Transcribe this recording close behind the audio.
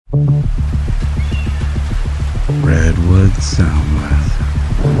Redwood Soundwave.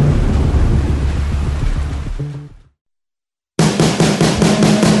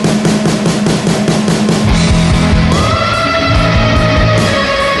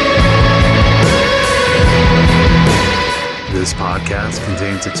 This podcast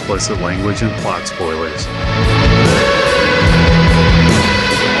contains explicit language and plot spoilers.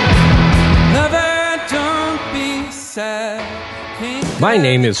 Lover, don't be sad. My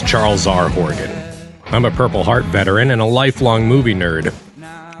name is Charles R. Horgan. I'm a Purple Heart veteran and a lifelong movie nerd.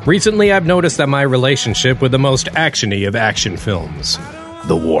 Recently, I've noticed that my relationship with the most actiony of action films,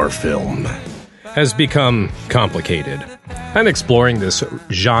 the war film, has become complicated. I'm exploring this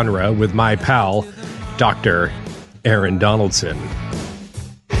genre with my pal, Dr. Aaron Donaldson.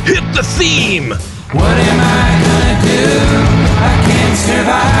 Hit the theme! What am I gonna do? I can't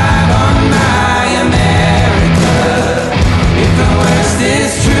survive on my America. If the worst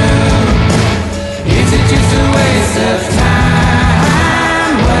is true, is it just a waste of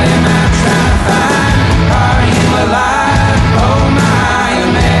time? What am I trying to find? Are you alive? Oh my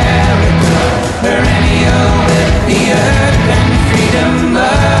America. Perennial with the earth and freedom,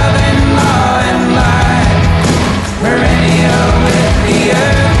 love and law and life. Perennial with the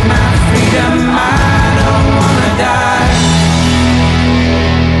earth, my freedom, I don't wanna die.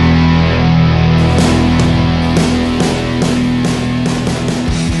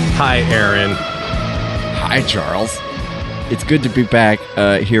 Hi, Aaron. Hi, Charles. It's good to be back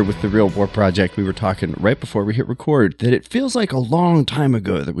here with the Real War Project. We were talking right before we hit record that it feels like a long time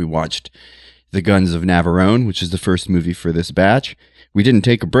ago that we watched The Guns of Navarone, which is the first movie for this batch. We didn't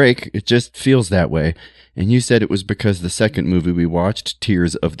take a break. It just feels that way. And you said it was because the second movie we watched,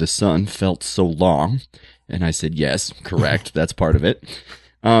 Tears of the Sun, felt so long. And I said, yes, correct. That's part of it.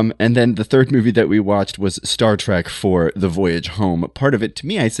 And then the third movie that we watched was Star Trek IV: The Voyage Home. Part of it, to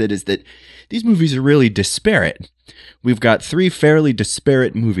me, I said, is that these movies are really disparate. We've got three fairly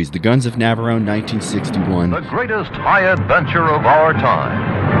disparate movies. The Guns of Navarone, 1961. The greatest high adventure of our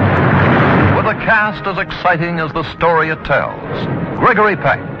time. With a cast as exciting as the story it tells. Gregory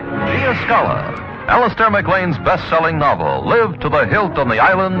Peck, Gia Scala, Alistair MacLean's best-selling novel, Live to the Hilt on the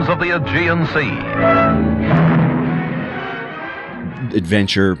Islands of the Aegean Sea.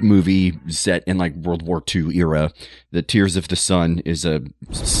 Adventure movie set in like World War II era. The Tears of the Sun is a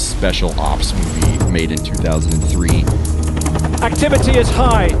special ops movie made in 2003. Activity is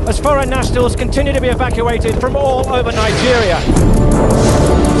high as foreign nationals continue to be evacuated from all over Nigeria.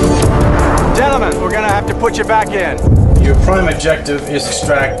 Gentlemen, we're gonna have to put you back in. Your prime objective is to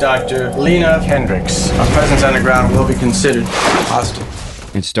extract Dr. Lena Hendricks. Our presence underground will be considered hostile.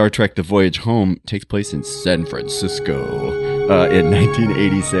 And Star Trek: The Voyage Home takes place in San Francisco in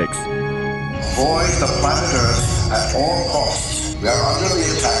 1986. Avoid the planet Earth at all costs. We are under the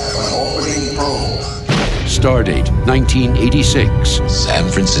attack of an orbiting probe. Stardate 1986. San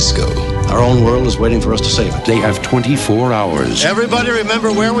Francisco. Our own world is waiting for us to save it. They have 24 hours. Everybody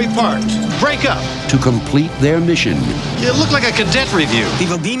remember where we parked. Break up. To complete their mission. It looked like a cadet review. We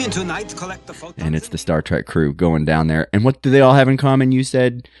will beam in tonight to collect the photos. And it's the Star Trek crew going down there. And what do they all have in common? You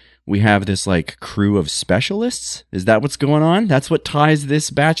said we have this like crew of specialists. Is that what's going on? That's what ties this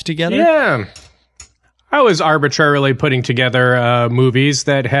batch together? Yeah. I was arbitrarily putting together movies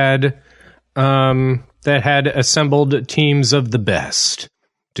that had assembled teams of the best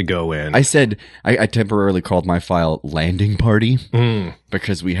to go in. I said I temporarily called my file Landing Party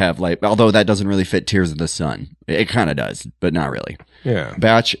because we have like, although that doesn't really fit Tears of the Sun. It kind of does, but not really. Yeah.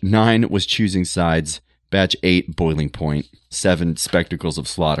 Batch 9 was Choosing Sides. Batch 8, Boiling Point. 7, Spectacles of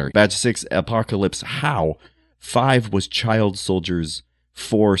Slaughter. Batch 6, Apocalypse How. 5 was Child Soldiers.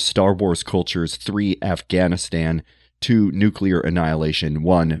 4, Star Wars Cultures. 3, Afghanistan. 2, Nuclear Annihilation.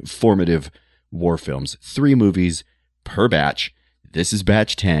 1, Formative War Films. 3 movies per batch. This is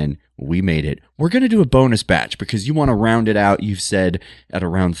batch 10. We made it. We're going to do a bonus batch because you want to round it out, you've said, at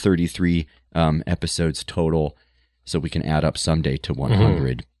around 33 episodes total so we can add up someday to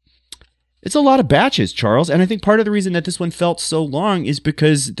 100. It's a lot of batches, Charles, and I think part of the reason that this one felt so long is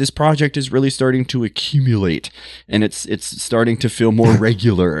because this project is really starting to accumulate, and it's starting to feel more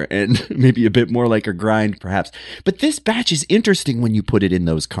regular and maybe a bit more like a grind, perhaps. But this batch is interesting when you put it in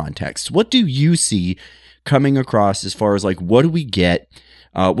those contexts. What do you see coming across as far as like what do we get?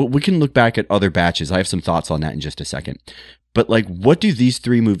 We can look back at other batches. I have some thoughts on that in just a second. But like, what do these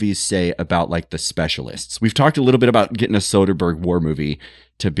three movies say about like the specialists? We've talked a little bit about getting a Soderbergh war movie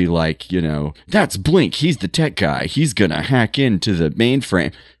to be like, you know, that's Blink. He's the tech guy. He's going to hack into the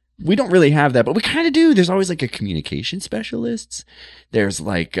mainframe. We don't really have that, but we kind of do. There's always like a communication specialist. There's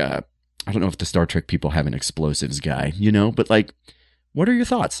like, I don't know if the Star Trek people have an explosives guy, you know, but like, What are your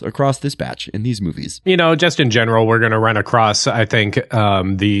thoughts across this batch in these movies? You know, just in general, we're going to run across, I think,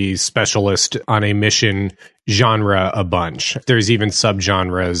 the specialist on a mission genre a bunch. There's even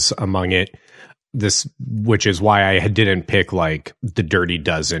subgenres among it. Which is why I didn't pick like the Dirty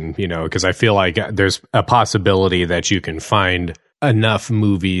Dozen, you know, because I feel like there's a possibility that you can find enough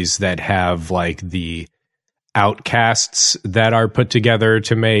movies that have like the outcasts that are put together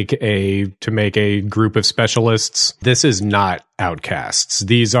to make a group of specialists. This is not outcasts.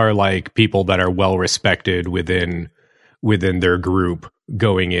 These are like people that are well respected within their group,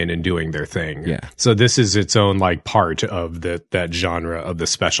 going in and doing their thing. Yeah. So this is its own like part of that genre of the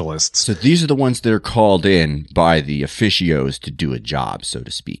specialists. So these are the ones that are called in by the officios to do a job, so to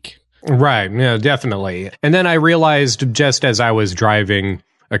speak. Right. Yeah, definitely. And then I realized just as I was driving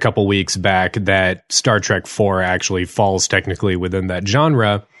a couple weeks back that Star Trek 4 actually falls technically within that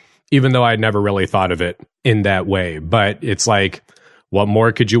genre, even though I'd never really thought of it in that way. But it's like, what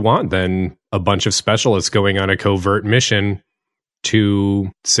more could you want than a bunch of specialists going on a covert mission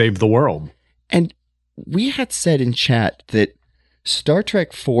to save the world? And we had said in chat that Star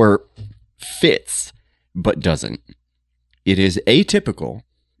Trek 4 fits, but doesn't. It is atypical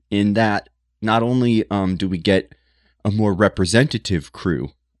in that not only do we get a more representative crew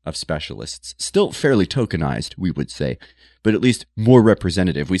of specialists, still fairly tokenized, we would say, but at least more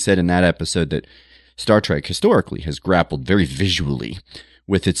representative. We said in that episode that Star Trek historically has grappled very visually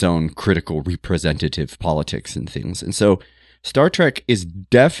with its own critical representative politics and things. And so Star Trek is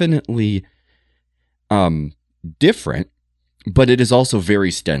definitely different, but it is also very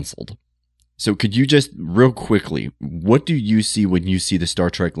stenciled. So could you just real quickly, what do you see when you see the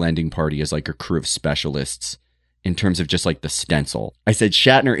Star Trek landing party as like a crew of specialists in terms of just like the stencil? I said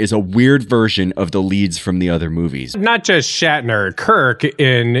Shatner is a weird version of the leads from the other movies. Not just Shatner, Kirk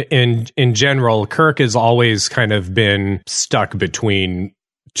in general. Kirk has always kind of been stuck between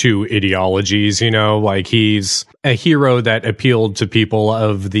two ideologies, you know, like he's a hero that appealed to people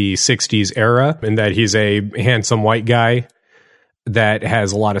of the 60s era, and that he's a handsome white guy that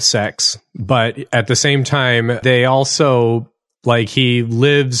has a lot of sex. But at the same time, they also, like, he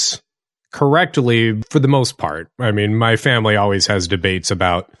lives correctly for the most part. I mean, my family always has debates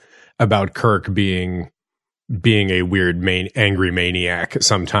about Kirk being a weird, angry maniac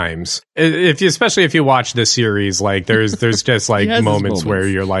sometimes. Especially if you watch this series, like there's just like moments where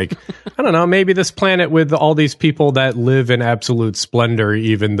you're like, I don't know, maybe this planet with all these people that live in absolute splendor,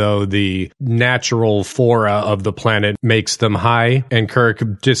 even though the natural flora of the planet makes them high. And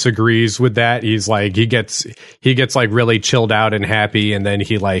Kirk disagrees with that. He's like, he gets like really chilled out and happy. And then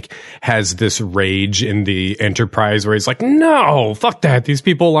he like has this rage in the Enterprise where he's like, no, fuck that. These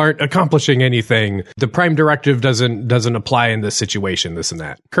people aren't accomplishing anything. The Prime Directive doesn't apply in this situation, this and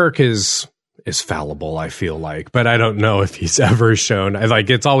that. Kirk is fallible, I feel like, but I don't know if he's ever shown, like,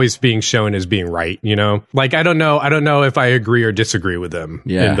 it's always being shown as being right, you know? Like, I don't know if I agree or disagree with him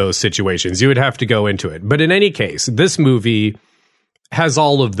in those situations. You would have to go into it. But in any case, this movie has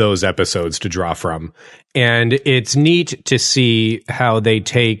all of those episodes to draw from. And it's neat to see how they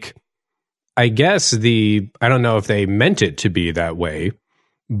take, I guess I don't know if they meant it to be that way,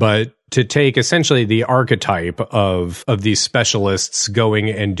 but to take essentially the archetype of these specialists going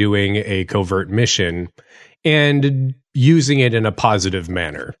and doing a covert mission and using it in a positive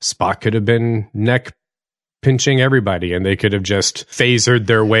manner. Spock could have been neck pinching everybody and they could have just phasered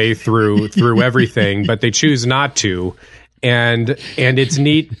their way through everything, but they choose not to. And it's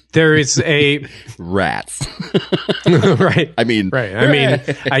neat. There is a rats, right? I mean,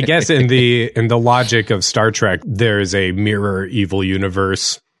 I guess in the logic of Star Trek, there is a mirror evil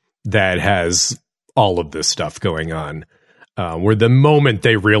universe that has all of this stuff going on, where the moment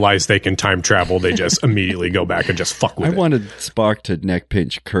they realize they can time travel, they just immediately go back and just fuck with it. I wanted Spock to neck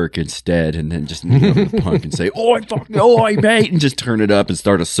pinch Kirk instead, and then just kneel over the punk and say, "Oi, mate," and just turn it up and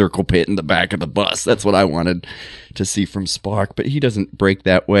start a circle pit in the back of the bus. That's what I wanted to see from Spock, but he doesn't break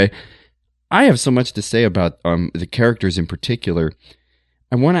that way. I have so much to say about the characters in particular.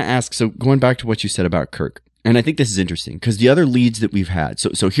 I want to ask, so going back to what you said about Kirk, and I think this is interesting because the other leads that we've had,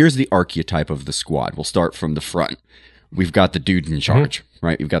 so here's the archetype of the squad. We'll start from the front. We've got the dude in charge,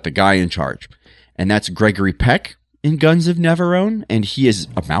 right? You've got the guy in charge. And that's Gregory Peck in Guns of Navarone. And he is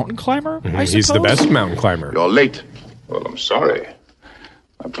a mountain climber, I suppose? He's the best mountain climber. You're late. Well, I'm sorry.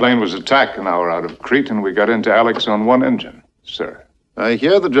 My plane was attacked an hour out of Crete, and we got into Alex on one engine, sir. I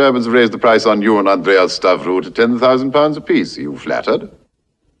hear the Germans raised the price on you and Andreas Stavro to £10,000 apiece. Are you flattered?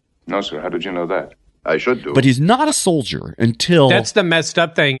 No, sir. How did you know that? I should do. But he's not a soldier until... That's the messed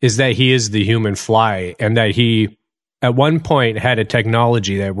up thing, is that he is the human fly, and that he, at one point, had a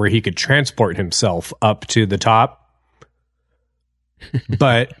technology where he could transport himself up to the top.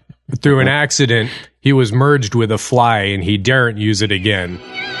 but through an accident, he was merged with a fly and he daren't use it again.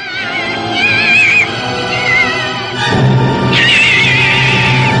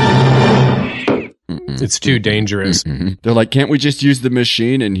 It's too dangerous. They're like, can't we just use the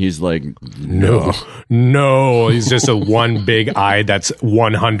machine? And he's like, no. He's just a one big eye that's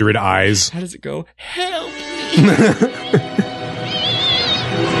 100 eyes. How does it go? Help me.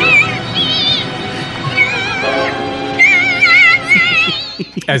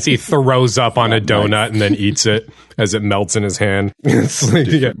 As he throws up on a donut and then eats it as it melts in his hand. It's like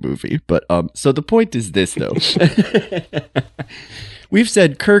movie. But so the point is this, though. We've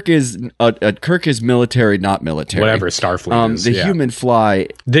said Kirk is military, not military. Whatever Starfleet is. The human fly.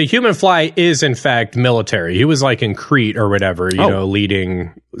 The human fly is, in fact, military. He was like in Crete or whatever, you know,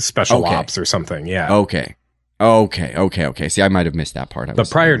 leading special ops or something. Yeah. Okay. See, I might have missed that part. But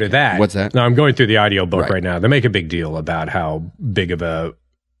prior to that. What's that? No, I'm going through the audio book right now. They make a big deal about how big of a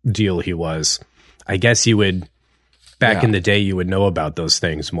deal he was. I guess you would, back in the day, you would know about those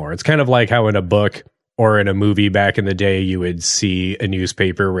things more. It's kind of like how in a book or in a movie back in the day, you would see a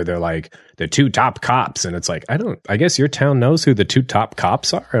newspaper where they're like, the 2 top cops. And it's like, I guess your town knows who the 2 top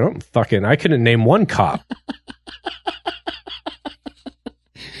cops are? I couldn't name one cop.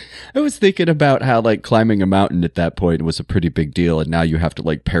 I was thinking about how like climbing a mountain at that point was a pretty big deal, and now you have to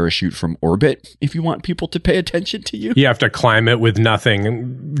like parachute from orbit if you want people to pay attention to you. You have to climb it with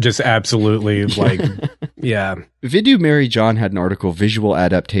nothing, just absolutely like, yeah. Vidhu Mary John had an article, Visual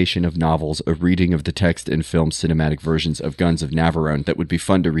Adaptation of Novels, a reading of the text and film cinematic versions of Guns of Navarone, that would be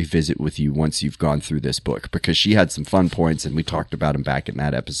fun to revisit with you once you've gone through this book, because she had some fun points and we talked about them back in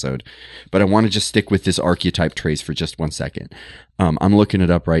that episode. But I want to just stick with this archetype trace for just 1 second. I'm looking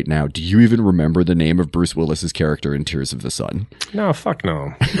it up right now. Do you even remember the name of Bruce Willis's character in Tears of the Sun? No, fuck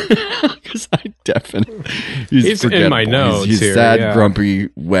no. Because I definitely... He's in my notes. He's here, sad,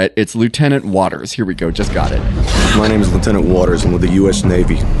 grumpy, wet. It's Lieutenant Waters. Here we go. Just got it. My name is Lieutenant Waters. I'm with the U.S.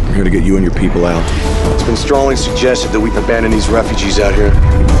 Navy. I'm here to get you and your people out. It's been strongly suggested that we abandon these refugees out here.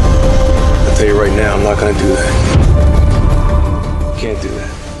 I'll tell you right now, I'm not going to do that. Can't do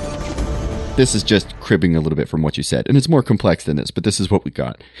that. This is just cribbing a little bit from what you said, and it's more complex than this, but this is what we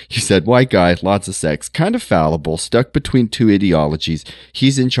got. You said, white guy, lots of sex, kind of fallible, stuck between 2 ideologies.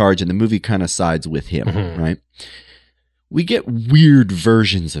 He's in charge, and the movie kind of sides with him, right? We get weird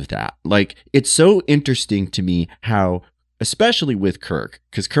versions of that. Like, it's so interesting to me how, especially with Kirk,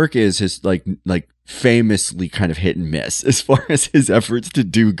 because Kirk is his, like famously kind of hit and miss as far as his efforts to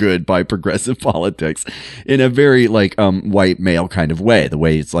do good by progressive politics in a very like white male kind of way. The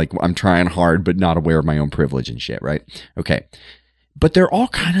way it's like, I'm trying hard, but not aware of my own privilege and shit. Right. Okay. But they're all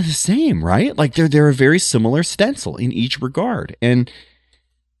kind of the same, right? Like they're a very similar stencil in each regard. And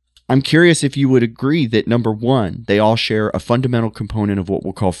I'm curious if you would agree that number one, they all share a fundamental component of what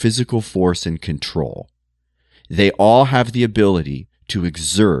we'll call physical force and control. They all have the ability to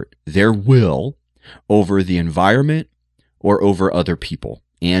exert their will over the environment or over other people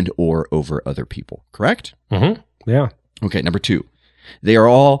or over other people. Correct? Mm-hmm. Yeah. Okay. Number two, they are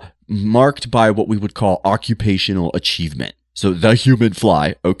all marked by what we would call occupational achievement. So the human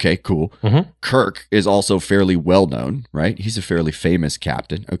fly. Okay, cool. Mm-hmm. Kirk is also fairly well known, right? He's a fairly famous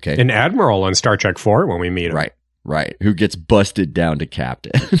captain. Okay. An admiral on Star Trek 4 when we meet him. Right. Who gets busted down to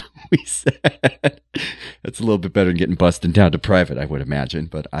captain. We said that's a little bit better than getting busted down to private, I would imagine,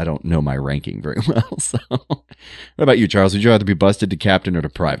 but I don't know my ranking very well. So what about you, Charles? Would you rather be busted to captain or to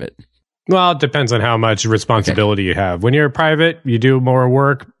private? Well, it depends on how much responsibility you have. When you're a private, you do more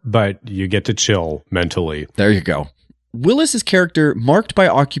work, but you get to chill mentally. There you go. Willis's character marked by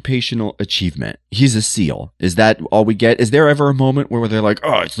occupational achievement. He's a SEAL. Is that all we get? Is there ever a moment where they're like,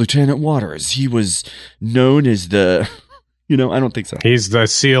 oh, it's Lieutenant Waters. He was known as the, I don't think so. He's the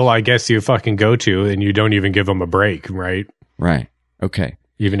SEAL, I guess you fucking go to, and you don't even give him a break, right? Right. Okay.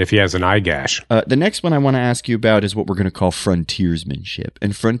 Even if he has an eye gash. The next one I want to ask you about is what we're going to call frontiersmanship.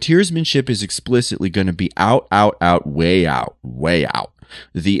 And frontiersmanship is explicitly going to be way out.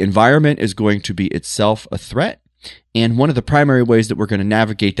 The environment is going to be itself a threat. And one of the primary ways that we're going to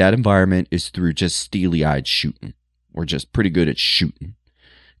navigate that environment is through just steely-eyed shooting. We're just pretty good at shooting.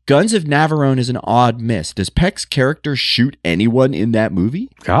 Guns of Navarone is an odd miss. Does Peck's character shoot anyone in that movie?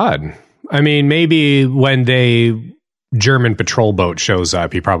 God. I mean, maybe when the German patrol boat shows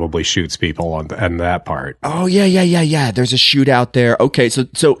up, he probably shoots people on that part. Oh, yeah. There's a shootout there. Okay,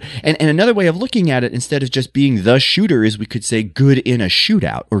 so and another way of looking at it, instead of just being the shooter, is we could say good in a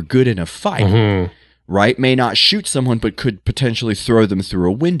shootout or good in a fight. Mm-hmm. right? May not shoot someone, but could potentially throw them through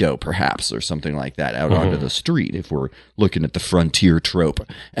a window, perhaps, or something like that, out onto the street, if we're looking at the frontier trope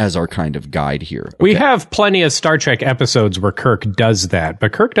as our kind of guide here. Okay. We have plenty of Star Trek episodes where Kirk does that,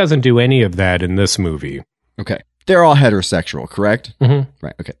 but Kirk doesn't do any of that in this movie. Okay. They're all heterosexual, correct? Mm-hmm.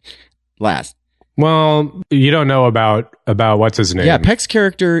 Right, okay. Last. Well, you don't know about what's his name. Yeah, Peck's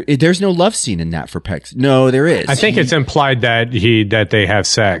character, there's no love scene in that for Peck's. No, there is. I think it's implied that they have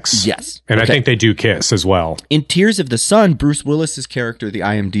sex. Yes. And I think they do kiss as well. In Tears of the Sun, Bruce Willis's character, the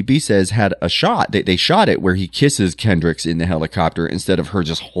IMDb says, had a shot. They shot it where he kisses Kendricks in the helicopter instead of her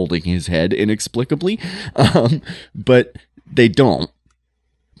just holding his head inexplicably. But they don't.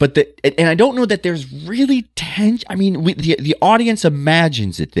 But and I don't know that there's really tension. I mean, the audience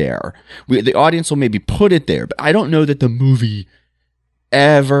imagines it there. The audience will maybe put it there, but I don't know that the movie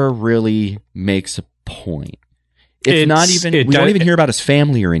ever really makes a point. We don't even hear about his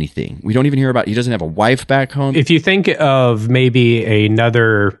family or anything. We don't even hear about, he doesn't have a wife back home. If you think of maybe a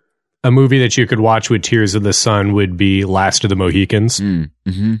movie that you could watch with Tears of the Sun would be Last of the Mohicans.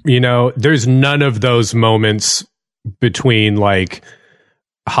 Mm-hmm. You know, there's none of those moments between like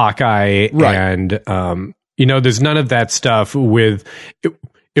Hawkeye and there's none of that stuff with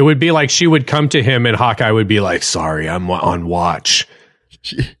it would be like she would come to him and Hawkeye would be like, sorry, I'm on watch.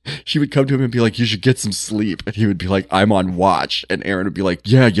 She would come to him and be like, you should get some sleep, and he would be like, I'm on watch, and Aaron would be like,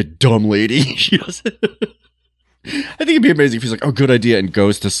 yeah, you dumb lady. She doesn't. I think it'd be amazing if he's like, oh, good idea, and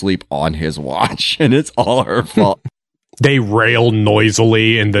goes to sleep on his watch, and it's all her fault. They rail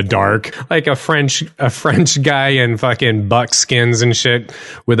noisily in the dark, like a French guy in fucking buckskins and shit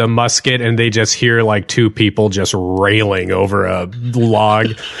with a musket, and they just hear like two people just railing over a log,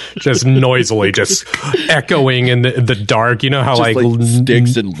 just noisily, just echoing in the dark. You know how just like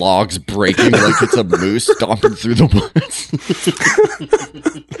sticks and logs breaking like it's a moose stomping through the woods.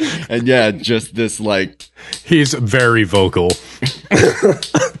 And yeah, just this like he's very vocal.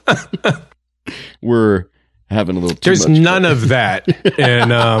 We're having a little too There's much none fun. of that.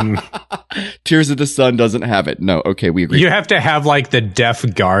 And Tears of the Sun doesn't have it. No, okay, we agree. You have to have like the deaf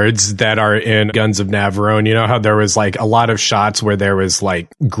guards that are in Guns of Navarone. You know how there was like a lot of shots where there was like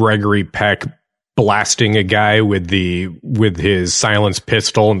Gregory Peck blasting a guy with his silenced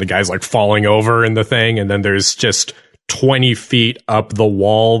pistol and the guy's like falling over in the thing, and then there's just 20 feet up the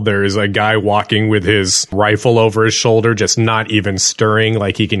wall, there's a guy walking with his rifle over his shoulder, just not even stirring,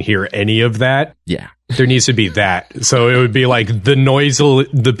 like he can hear any of that. Yeah. There needs to be that. So it would be like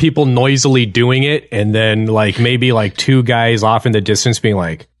the people noisily doing it, and then like maybe like two guys off in the distance being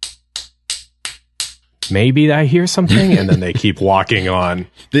like, maybe I hear something, and then they keep walking on.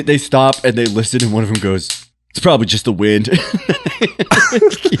 They stop and they listen, and one of them goes, it's probably just the wind.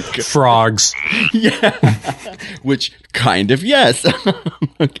 Frogs. Yeah. Which kind of, yes.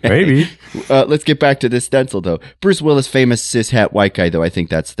 Okay. Maybe. Let's get back to this stencil, though. Bruce Willis, famous cis-het white guy, though. I think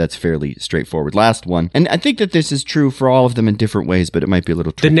that's fairly straightforward. Last one. And I think that this is true for all of them in different ways, but it might be a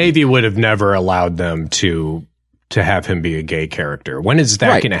little tricky. The Navy would have never allowed them to have him be a gay character. When is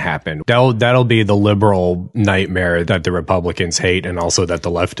that going to happen? That'll be the liberal nightmare that the Republicans hate and also that the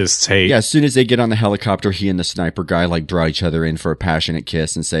leftists hate. Yeah, as soon as they get on the helicopter, he and the sniper guy like draw each other in for a passionate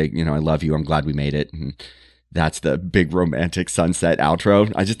kiss and say, I love you, I'm glad we made it. And that's the big romantic sunset outro.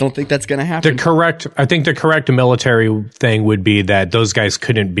 I just don't think that's going to happen. I think the correct military thing would be that those guys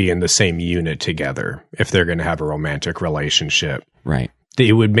couldn't be in the same unit together if they're going to have a romantic relationship. Right.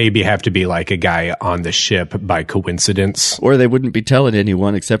 It would maybe have to be like a guy on the ship by coincidence. Or they wouldn't be telling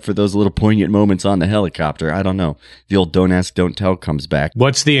anyone except for those little poignant moments on the helicopter. I don't know. The old don't ask, don't tell comes back.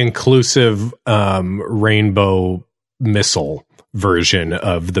 What's the inclusive rainbow missile version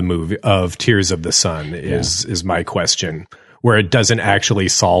of the movie of Tears of the Sun is my question. Where it doesn't actually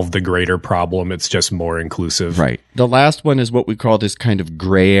solve the greater problem. It's just more inclusive. Right. The last one is what we call this kind of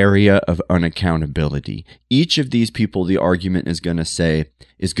gray area of unaccountability. Each of these people, the argument is going to say,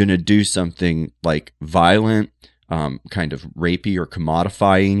 is going to do something like violent, kind of rapey or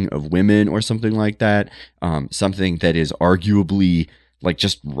commodifying of women or something like that. Something that is arguably like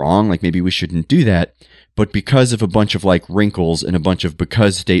just wrong. Like maybe we shouldn't do that. But because of a bunch of like wrinkles and a bunch of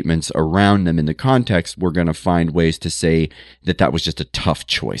because statements around them in the context, we're going to find ways to say that that was just a tough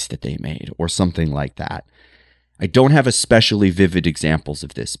choice that they made or something like that. I don't have especially vivid examples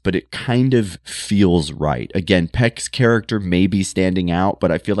of this, but it kind of feels right. Again, Peck's character may be standing out, but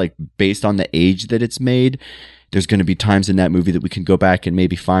I feel like based on the age that it's made, there's going to be times in that movie that we can go back and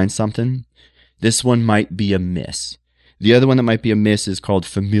maybe find something. This one might be a miss. The other one that might be a miss is called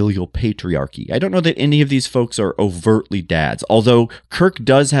familial patriarchy. I don't know that any of these folks are overtly dads, although Kirk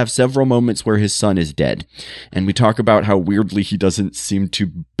does have several moments where his son is dead. And we talk about how weirdly he doesn't seem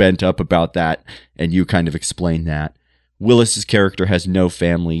too bent up about that, and you kind of explain that. Willis's character has no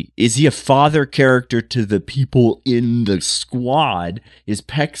family. Is he a father character to the people in the squad? Is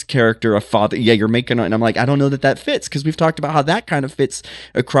Peck's character a father? Yeah, you're making it. And I'm like, I don't know that fits, because we've talked about how that kind of fits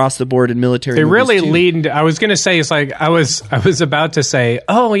across the board in military They movies really too. leaned. I was going to say, it's like, I was about to say,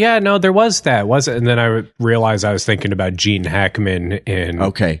 oh, yeah, no, there was that, was it? And then I realized I was thinking about Gene Hackman in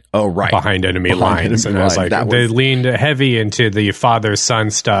Behind Enemy Lines. And I was like, they leaned heavy into the father-son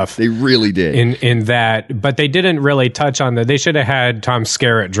stuff. They really did. In that, but they didn't really touch on that. They should have had Tom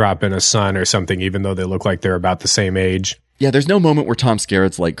Skerritt drop in a son or something, even though they look like they're about the same age. Yeah, there's no moment where Tom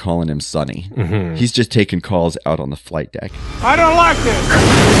Skerritt's like calling him Sonny. Mm-hmm. He's just taking calls out on the flight deck. I don't like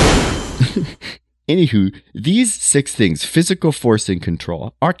this. Anywho, these 6 things, physical force and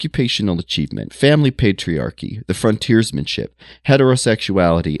control, occupational achievement, family patriarchy, the frontiersmanship,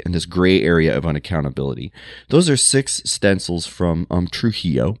 heterosexuality, and this gray area of unaccountability. Those are 6 stencils from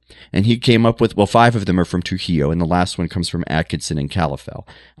Trujillo, and he came up with, 5 of them are from Trujillo, and the last one comes from Atkinson and Calafell.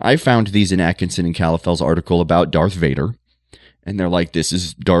 I found these in Atkinson and Calafell's article about Darth Vader, and they're like, this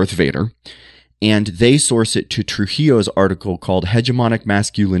is Darth Vader. And they source it to Trujillo's article called Hegemonic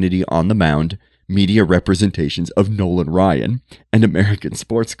Masculinity on the Mound, Media Representations of Nolan Ryan and American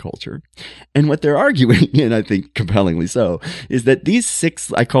Sports Culture. And what they're arguing, and I think compellingly so, is that these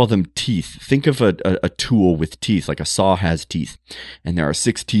 6, I call them teeth. Think of a tool with teeth, like a saw has teeth. And there are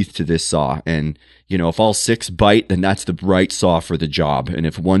 6 teeth to this saw. And, if all 6 bite, then that's the right saw for the job. And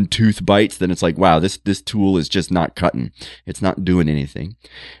if one tooth bites, then it's like, wow, this tool is just not cutting. It's not doing anything.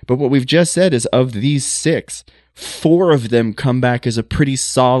 But what we've just said is of these 6, 4 of them come back as a pretty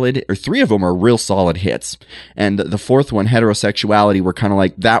solid, or 3 of them are real solid hits. And the 4th one, heterosexuality, we're kind of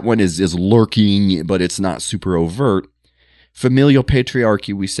like, that one is lurking, but it's not super overt. Familial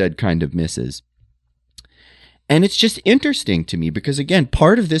patriarchy, we said, kind of misses. And it's just interesting to me because, again,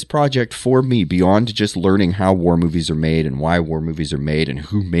 part of this project for me, beyond just learning how war movies are made and why war movies are made and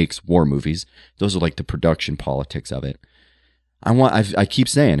who makes war movies, those are like the production politics of it. I keep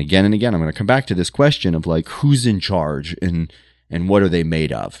saying again and again, I'm going to come back to this question of like, who's in charge and what are they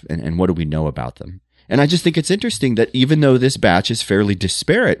made of and what do we know about them? And I just think it's interesting that even though this batch is fairly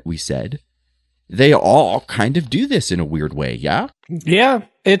disparate, we said, they all kind of do this in a weird way. Yeah. Yeah.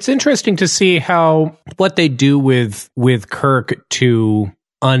 It's interesting to see what they do with Kirk to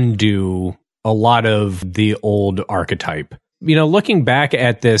undo a lot of the old archetype. Looking back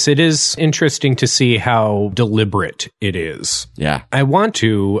at this, it is interesting to see how deliberate it is. Yeah. I want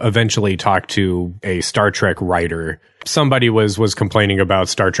to eventually talk to a Star Trek writer. Somebody was complaining about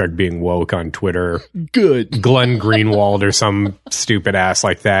Star Trek being woke on Twitter. Good. Glenn Greenwald or some stupid ass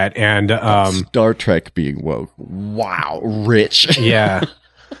like that. And Star Trek being woke. Wow. Rich. Yeah.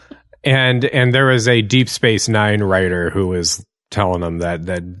 And there was a Deep Space Nine writer who was telling them that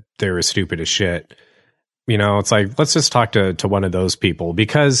they were stupid as shit. It's like, let's just talk to one of those people,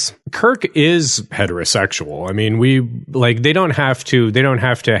 because Kirk is heterosexual. I mean, they don't have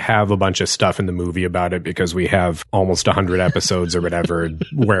to have a bunch of stuff in the movie about it, because we have almost 100 episodes or whatever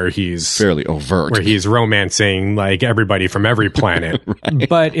where he's fairly overt, where he's romancing like everybody from every planet. Right.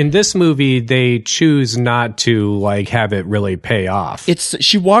 But in this movie, they choose not to like have it really pay off.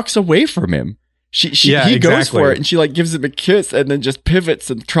 She walks away from him. He goes for it, and she like gives him a kiss, and then just pivots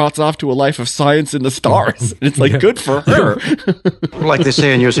and trots off to a life of science in the stars. And it's like, good for her. Like they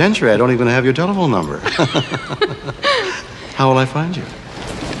say in your century, I don't even have your telephone number. How will I find you?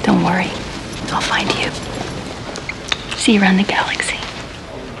 Don't worry, I'll find you. See you around the galaxy.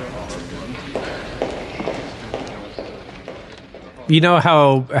 You know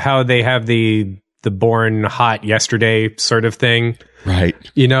how they have the born hot yesterday sort of thing? Right.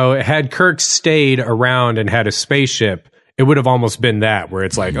 Had Kirk stayed around and had a spaceship, it would have almost been that, where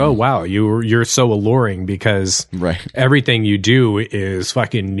it's like, oh, wow, you're so alluring because everything you do is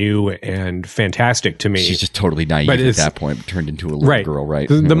fucking new and fantastic to me. She's just totally naive at that point, turned into a little girl, right?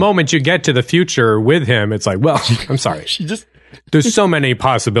 The moment you get to the future with him, it's like, well, I'm sorry. There's so many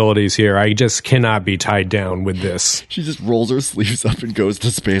possibilities here. I just cannot be tied down with this. She just rolls her sleeves up and goes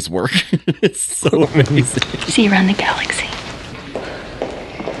to space work. It's so amazing. See you around the galaxy.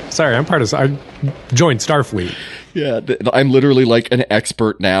 Sorry, I joined Starfleet. Yeah, I'm literally like an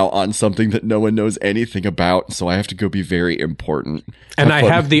expert now on something that no one knows anything about, so I have to go be very important. And I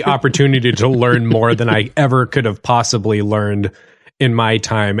have the opportunity to learn more than I ever could have possibly learned in my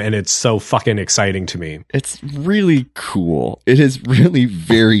time, and it's so fucking exciting to me. It's really cool. It is really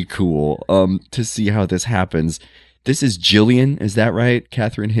very cool to see how this happens. This is Jillian, is that right?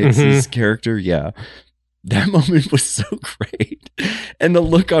 Catherine Hicks's character? Yeah. That moment was so great. And the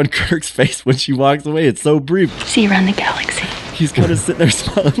look on Kirk's face when she walks away, it's so brief. See you around the galaxy. He's kind of sitting there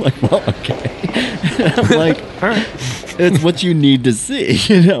smiling like, well, okay. And I'm like, all right. It's what you need to see.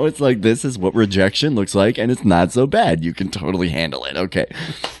 You know, it's like, this is what rejection looks like, and it's not so bad. You can totally handle it. Okay.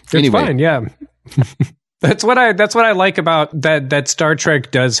 It's fine, yeah. That's what I like about that Star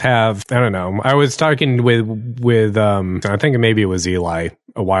Trek does have. I don't know. I was talking with I think maybe it was Eli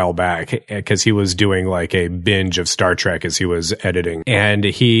a while back, because he was doing like a binge of Star Trek as he was editing, and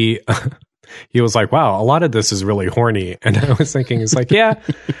he was like, wow, a lot of this is really horny. And I was thinking, it's like, yeah,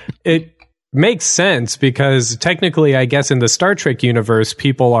 it makes sense, because technically, I guess in the Star Trek universe,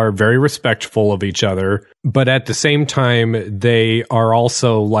 people are very respectful of each other, but at the same time, they are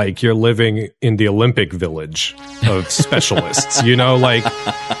also like, you're living in the Olympic village of specialists, you know, like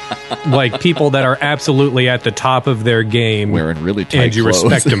people that are absolutely at the top of their game, wearing really tight and you clothes.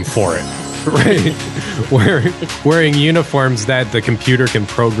 respect them for it. Right? Wearing uniforms that the computer can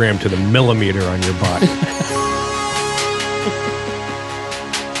program to the millimeter on your body.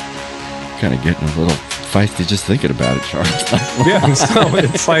 Kind of getting a little feisty just thinking about it, Charles. Yeah, so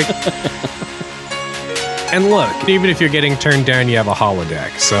it's like, and look, even if you're getting turned down, you have a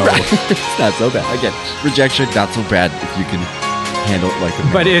holodeck, so it's not so bad. Again, rejection not so bad if you can handle it like a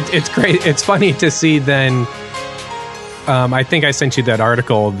man. But it's great. It's funny to see then. I think I sent you that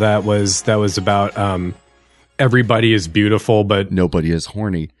article that was about everybody is beautiful, but nobody is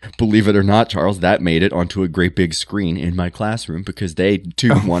horny. Believe it or not, Charles, that made it onto a great big screen in my classroom, because they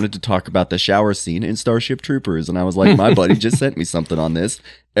too wanted to talk about the shower scene in Starship Troopers. And I was like, my buddy just sent me something on this.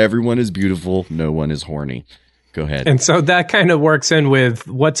 Everyone is beautiful. No one is horny. Go ahead. And so that kind of works in with,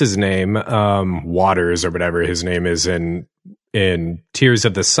 what's his name? Waters or whatever his name is in Tears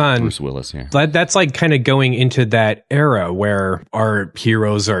of the Sun. Bruce Willis, yeah. That's like kind of going into that era where our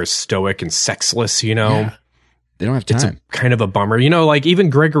heroes are stoic and sexless, you know? Yeah. They don't have time. It's kind of a bummer. You know, like even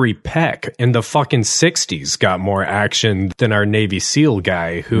Gregory Peck in the fucking 60s got more action than our Navy SEAL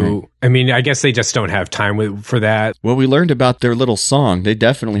guy who, right. I mean, I guess they just don't have time for that. Well, we learned about their little song. They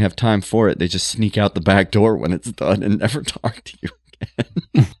definitely have time for it. They just sneak out the back door when it's done and never talk to you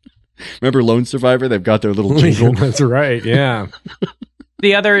again. Remember Lone Survivor? They've got their little jingle. That's right, yeah.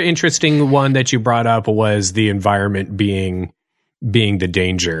 The other interesting one that you brought up was the environment being the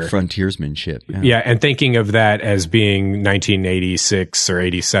danger. Frontiersmanship. Yeah, and thinking of that as being 1986 or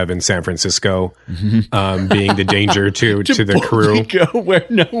 87 San Francisco, being the danger to the crew. Where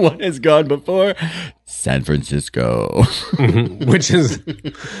no one has gone before. San Francisco. Which is...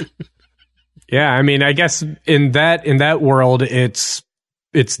 Yeah, I mean, I guess in that world, it's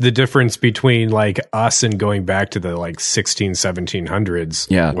the difference between like us and going back to the like 1700s.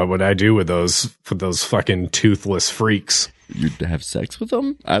 Yeah. What would I do with those fucking toothless freaks? You'd have sex with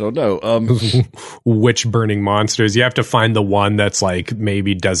them? I don't know. Witch burning monsters. You have to find the one that's like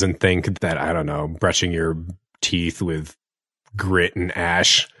maybe doesn't think that, I don't know, brushing your teeth with grit and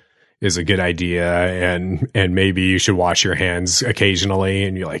ash is a good idea, and maybe you should wash your hands occasionally,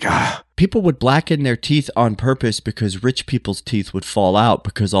 and you're like, ah. People would blacken their teeth on purpose because rich people's teeth would fall out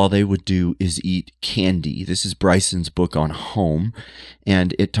because all they would do is eat candy. This is Bryson's book on home,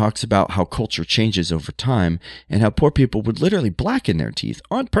 and it talks about how culture changes over time and how poor people would literally blacken their teeth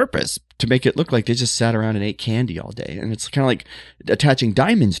on purpose to make it look like they just sat around and ate candy all day. And it's kind of like attaching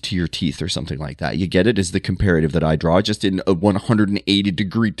diamonds to your teeth or something like that. You get it? Is the comparative that I draw, just in a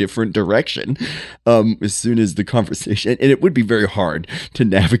 180-degree different direction as soon as the conversation. And it would be very hard to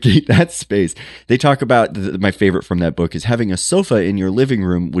navigate that space. They talk about, my favorite from that book is having a sofa in your living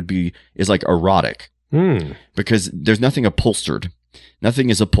room is like erotic because there's nothing upholstered. Nothing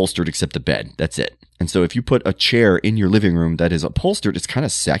is upholstered except the bed. That's it. And so if you put a chair in your living room that is upholstered, it's kind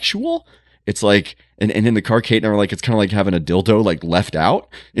of sexual. It's like, and in the car, Kate and I were like, it's kind of like having a dildo like left out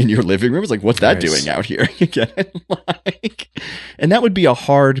in your living room. It's like, what's that doing out here? You get it? And that would be a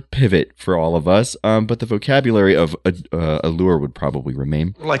hard pivot for all of us. But the vocabulary of allure would probably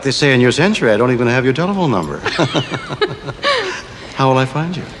remain. Like they say in your century, I don't even have your telephone number. How will I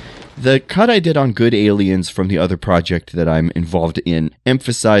find you? The cut I did on Good Aliens from the other project that I'm involved in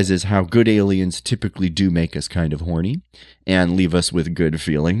emphasizes how good aliens typically do make us kind of horny and leave us with good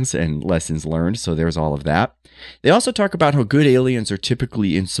feelings and lessons learned, so there's all of that. They also talk about how good aliens are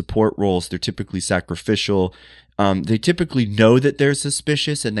typically in support roles, they're typically sacrificial, they typically know that they're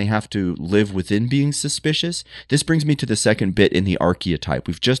suspicious and they have to live within being suspicious. This brings me to the second bit in the archetype.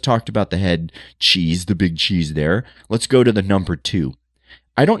 We've just talked about the head cheese, the big cheese there. Let's go to the number 2.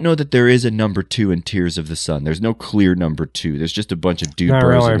 I don't know that there is a number 2 in Tears of the Sun. There's no clear number 2. There's just a bunch of dude Not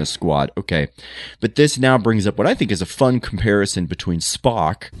bros really. in a squad. Okay. But this now brings up what I think is a fun comparison between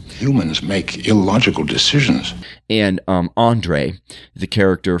Spock. Humans make illogical decisions. And Andre, the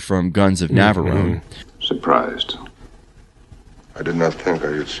character from Guns of Navarone. Surprised. I did not think I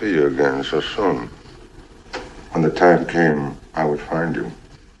would see you again so soon. When the time came, I would find you.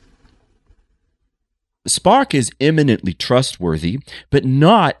 Spock is eminently trustworthy, but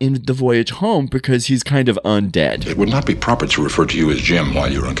not in the voyage home because he's kind of undead. It would not be proper to refer to you as Jim while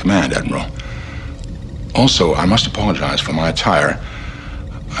you're in command, Admiral. Also, I must apologize for my attire.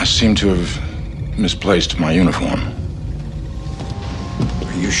 I seem to have misplaced my uniform.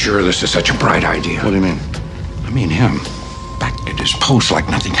 Are you sure this is such a bright idea? What do you mean? I mean him. Back at his post like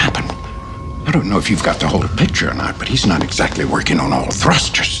nothing happened. I don't know if you've got the whole picture or not, but he's not exactly working on all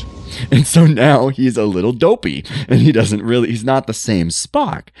thrusters. And so now he's a little dopey, and he's not the same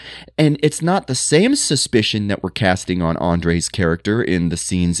Spock. And it's not the same suspicion that we're casting on Andre's character in the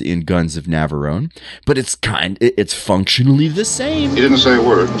scenes in Guns of Navarone, but it's functionally the same. He didn't say a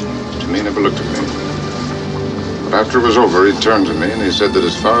word. To me, he never looked at me. But after it was over, he turned to me and he said that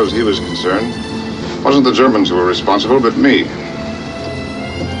as far as he was concerned, it wasn't the Germans who were responsible, but me.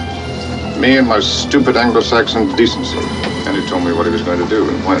 Me and my stupid Anglo-Saxon decency. And he told me what he was going to do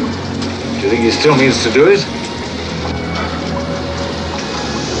and when. Do you think he still needs to do it?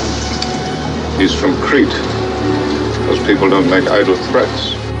 He's from Crete. Those people don't make idle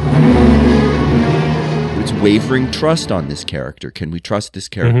threats. It's wavering trust on this character. Can we trust this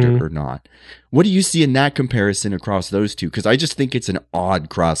character or not? What do you see in that comparison across those two? Because I just think it's an odd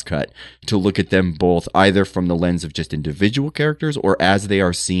crosscut to look at them both either from the lens of just individual characters or as they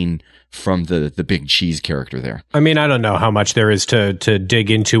are seen from the big cheese character there. I mean, I don't know how much there is to dig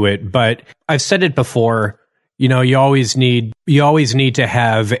into it, but I've said it before. You know, you always need to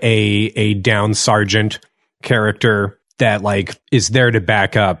have a down sergeant character that like is there to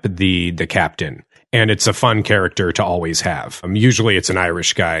back up the captain. And it's a fun character to always have. Usually it's an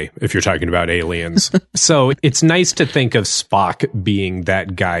Irish guy if you're talking about aliens. So it's nice to think of Spock being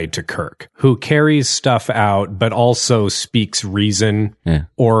that guy to Kirk, who carries stuff out, but also speaks reason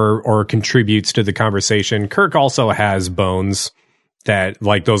or contributes to the conversation. Kirk also has bones that,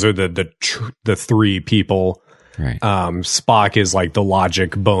 like, those are the three people. Right. Spock is like the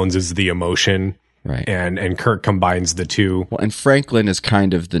logic, Bones is the emotion. Right. And Kirk combines the two. Well, and Franklin is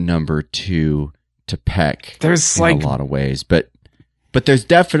kind of the number 2 to Peck. There's in like a lot of ways, but there's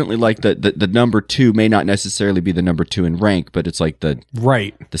definitely like the number 2 may not necessarily be the number 2 in rank, but it's like the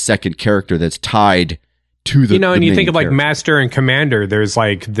second character that's tied to the, and you think of character. like Master and Commander. There's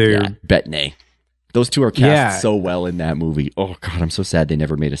like B10E4. Those two are cast so well in that movie. Oh God, I'm so sad they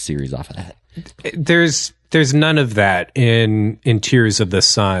never made a series off of that. There's none of that in Tears of the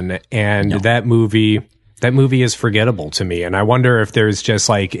Sun, and that movie is forgettable to me. And I wonder if there's just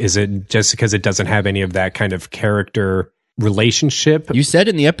like, is it just because it doesn't have any of that kind of character relationship? You said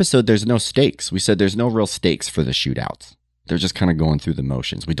in the episode there's no stakes. We said there's no real stakes for the shootouts. They're just kind of going through the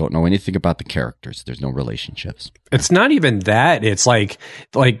motions. We don't know anything about the characters. There's no relationships. It's not even that. It's like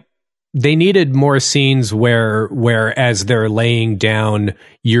they needed more scenes where as they're laying down,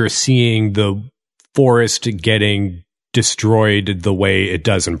 you're seeing the forest getting destroyed the way it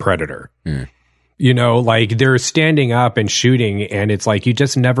does in Predator. You know, like they're standing up and shooting, and it's like you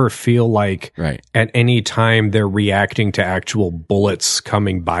just never feel like at any time they're reacting to actual bullets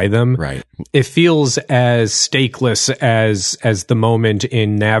coming by them. Right. It feels as stakeless as the moment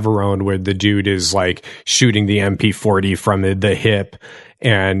in Navarone where the dude is like shooting the MP40 from the hip,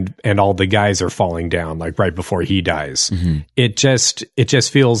 and all the guys are falling down like right before he dies. Mm-hmm. It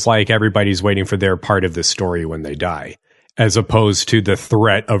just feels like everybody's waiting for their part of the story when they die, as opposed to the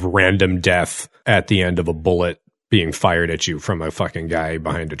threat of random death at the end of a bullet being fired at you from a fucking guy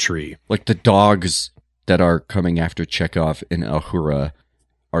behind a tree. Like the dogs that are coming after Chekhov in Uhura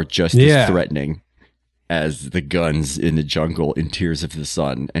are just as threatening as the guns in the jungle in Tears of the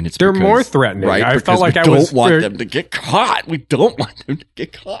Sun. And they're more threatening. Right, I felt like we don't want them to get caught. We don't want them to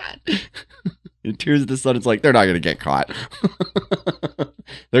get caught. In Tears of the Sun, it's like, they're not going to get caught.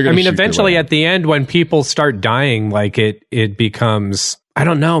 They're going to eventually at the end, when people start dying, like it becomes, I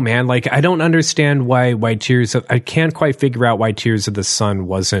don't know, man. Like, I don't understand why I can't quite figure out why Tears of the Sun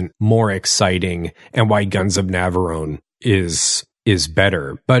wasn't more exciting and why Guns of Navarone is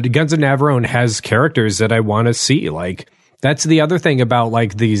better. But Guns of Navarone has characters that I want to see. Like, that's the other thing about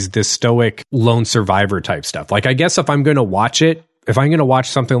like this stoic lone survivor type stuff. Like, I guess if I'm going to watch it, If I'm going to watch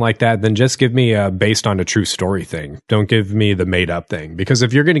something like that, then just give me a based on a true story thing. Don't give me the made up thing. Because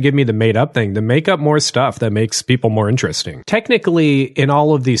if you're going to give me the made up thing, then make up more stuff that makes people more interesting. Technically, in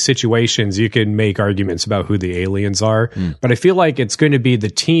all of these situations, you can make arguments about who the aliens are. But I feel like it's going to be the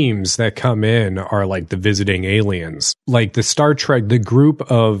teams that come in are like the visiting aliens. Like the Star Trek, the group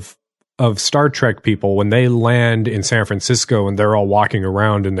of Star Trek people, when they land in San Francisco and they're all walking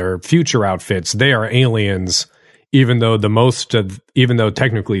around in their future outfits, they are aliens. Even though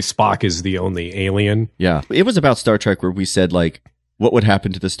technically Spock is the only alien. Yeah. It was about Star Trek where we said, like, what would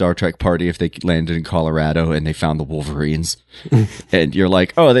happen to the Star Trek party if they landed in Colorado and they found the Wolverines? And you're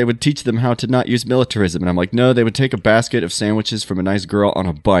like, oh, they would teach them how to not use militarism. And I'm like, no, they would take a basket of sandwiches from a nice girl on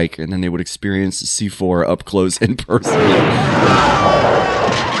a bike, and then they would experience C4 up close and personal.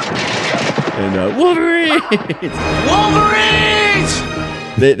 And Wolverines! Wolverines!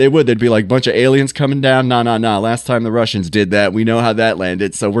 They would. They'd be like, bunch of aliens coming down. Nah. Last time the Russians did that, we know how that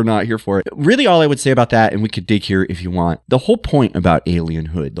landed, so we're not here for it. Really, all I would say about that, and we could dig here if you want, the whole point about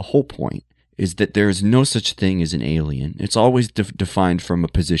alienhood, the whole point is that there is no such thing as an alien. It's always defined from a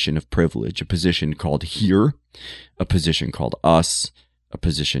position of privilege, a position called here, a position called us, a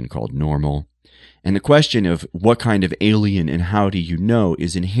position called normal. And the question of what kind of alien and how do you know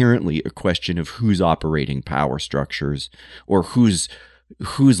is inherently a question of who's operating power structures or whose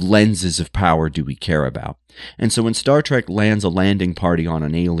lenses of power do we care about? And so when Star Trek lands a landing party on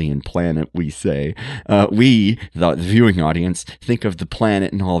an alien planet, we say, we, the viewing audience, think of the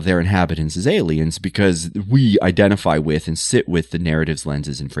planet and all of their inhabitants as aliens because we identify with and sit with the narratives,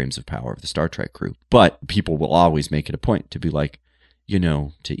 lenses, and frames of power of the Star Trek crew. But people will always make it a point to be like, you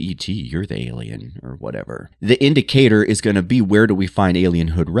know, to E.T., you're the alien or whatever. The indicator is going to be, where do we find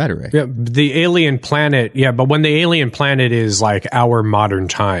alienhood rhetoric? Yeah, the alien planet. Yeah, but when the alien planet is like our modern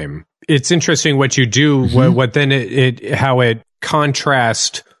time, it's interesting what you do, what then how it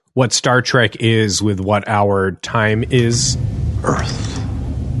contrasts what Star Trek is with what our time is. Earth.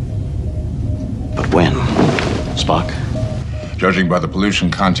 But when? Spock? Judging by the pollution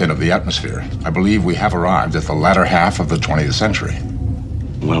content of the atmosphere, I believe we have arrived at the latter half of the 20th century.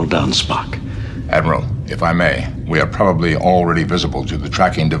 Well done, Spock. Admiral, if I may, we are probably already visible to the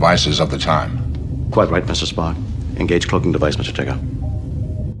tracking devices of the time. Quite right, Mr. Spock. Engage cloaking device, Mr. Tigger.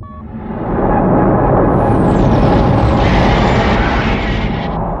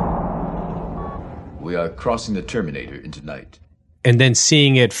 We are crossing the Terminator into night. And then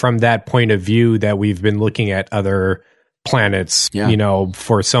seeing it from that point of view that we've been looking at other planets, you know,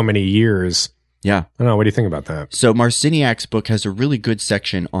 for so many years. Yeah. I don't know. What do you think about that? So Marciniak's book has a really good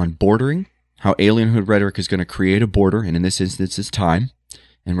section on bordering, how alienhood rhetoric is going to create a border, and in this instance, it's time.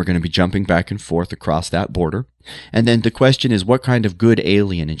 And we're going to be jumping back and forth across that border. And then the question is, what kind of good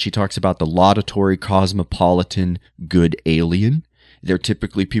alien? And she talks about the laudatory, cosmopolitan, good alien. They're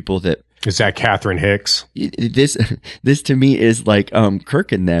typically people that... Is that Catherine Hicks? This to me is like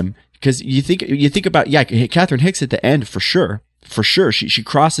Kirk and them. Because you think about, Catherine Hicks at the end, for sure. For sure. She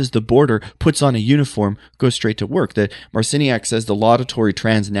crosses the border, puts on a uniform, goes straight to work. The Marciniak says the laudatory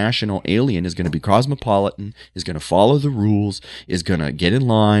transnational alien is going to be cosmopolitan, is going to follow the rules, is going to get in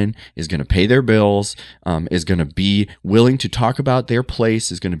line, is going to pay their bills, is going to be willing to talk about their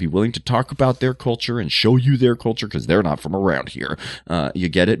place, is going to be willing to talk about their culture and show you their culture because they're not from around here. You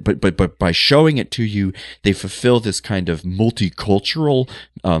get it? But by showing it to you, they fulfill this kind of multicultural,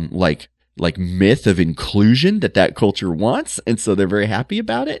 like myth of inclusion that culture wants, and so they're very happy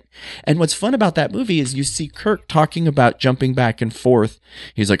about it. And what's fun about that movie is you see Kirk talking about jumping back and forth.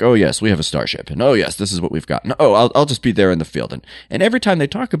 He's like, oh yes, we have a starship, and oh yes, this is what we've got, and oh, I'll just be there in the field. And every time they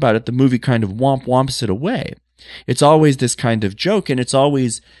talk about it, the movie kind of womps it away. It's always this kind of joke, and it's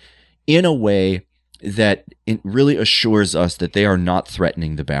always in a way that it really assures us that they are not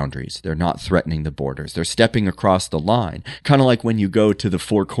threatening the boundaries. They're not threatening the borders. They're stepping across the line. Kind of like when you go to the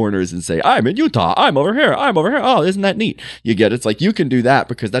Four Corners and say, I'm in Utah, I'm over here. Oh, isn't that neat? You get it? It's like you can do that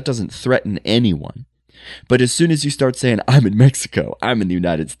because that doesn't threaten anyone. But as soon as you start saying, I'm in Mexico, I'm in the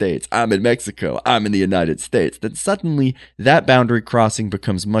United States, I'm in Mexico, I'm in the United States, then suddenly that boundary crossing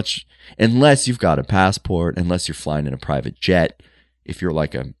becomes much, unless you've got a passport, unless you're flying in a private jet, if you're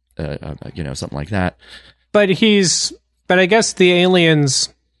like something like that. But I guess the aliens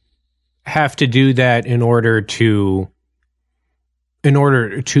have to do that in order to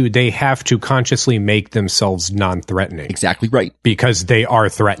they have to consciously make themselves non-threatening. Exactly right. Because they are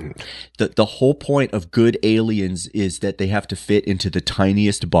threatened. The whole point of good aliens is that they have to fit into the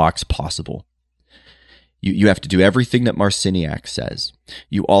tiniest box possible. You have to do everything that Marciniak says.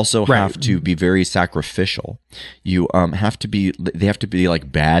 You also have to be very sacrificial. You they have to be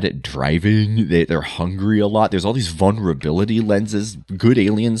like bad at driving. They're hungry a lot. There's all these vulnerability lenses. Good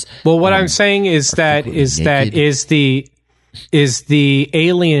aliens. Well, what I'm saying is that the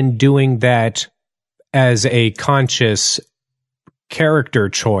alien doing that as a conscious character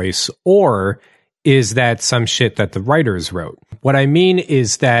choice, or is that some shit that the writers wrote? What I mean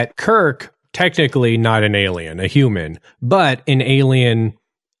is that Kirk, technically not an alien, a human, but an alien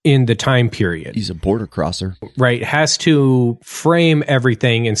in the time period. He's a border crosser. Right. Has to frame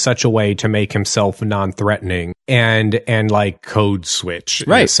everything in such a way to make himself non-threatening and like code switch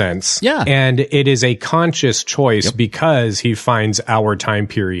in a sense. Yeah. And it is a conscious choice because he finds our time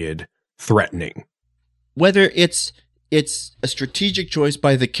period threatening. Whether it's a strategic choice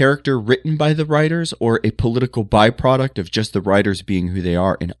by the character written by the writers or a political byproduct of just the writers being who they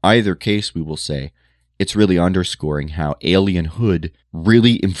are, in either case, we will say it's really underscoring how alienhood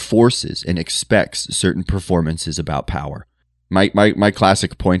really enforces and expects certain performances about power. My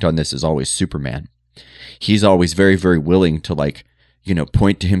classic point on this is always Superman. He's always very, very willing to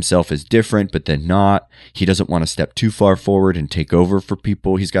point to himself as different, but then not. He doesn't want to step too far forward and take over for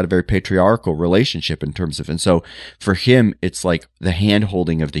people. He's got a very patriarchal relationship in terms of, and so for him, it's like the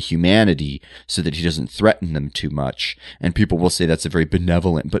hand-holding of the humanity so that he doesn't threaten them too much. And people will say that's a very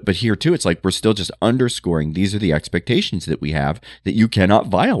benevolent, but here too, it's like we're still just underscoring these are the expectations that we have that you cannot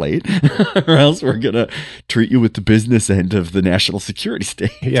violate or else we're going to treat you with the business end of the national security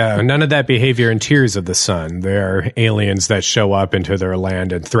state. Yeah, none of that behavior in Tears of the Sun. There are aliens that show up into their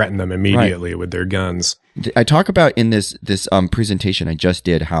land and threaten them immediately with their guns. I talk about in this presentation I just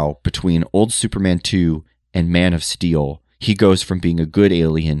did how between old Superman 2 and Man of Steel, he goes from being a good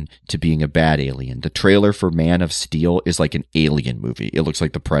alien to being a bad alien. The trailer for Man of Steel is like an alien movie. It looks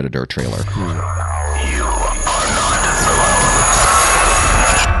like the Predator trailer.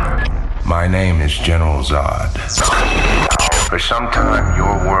 My name is General Zod. For some time,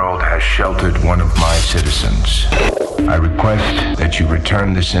 your world has sheltered one of my citizens. I request that you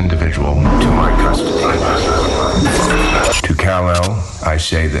return this individual to my custody. To Kal-El, I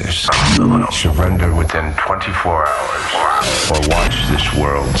say this. Surrender within 24 hours, or watch this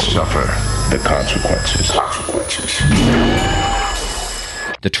world suffer the consequences.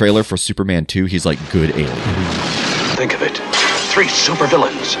 The trailer for Superman 2, he's like good alien. Think of it. 3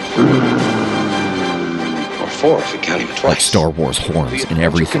 supervillains. Or 4 if you count even twice. Like Star Wars horns and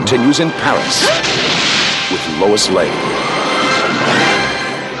everything. Continues in Paris with Lois Lane.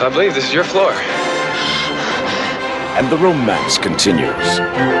 I believe this is your floor. And the romance continues.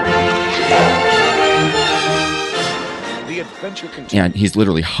 The adventure continues. And he's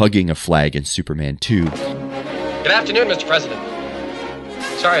literally hugging a flag in Superman 2. Good afternoon, Mr. President.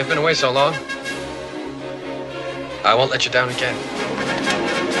 Sorry I've been away so long. I won't let you down again.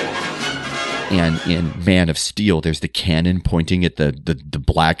 And in Man of Steel, there's the cannon pointing at the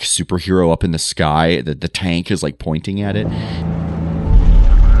black superhero up in the sky. The tank is like pointing at it.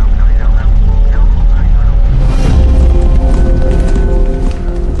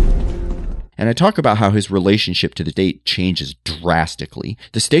 And I talk about how his relationship to the date changes drastically.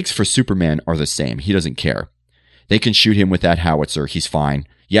 The stakes for Superman are the same. He doesn't care. They can shoot him with that howitzer. He's fine.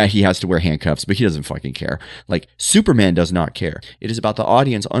 Yeah, he has to wear handcuffs, but he doesn't fucking care. Like, Superman does not care. It is about the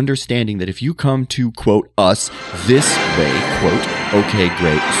audience understanding that if you come to, quote, us this way, quote, okay,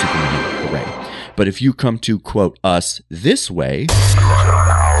 great, Superman, hooray. But if you come to, quote, us this way,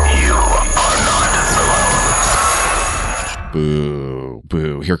 boo,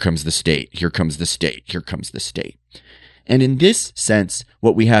 boo, here comes the state, here comes the state, here comes the state. And in this sense,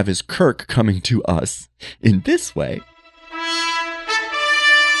 what we have is Kirk coming to us in this way.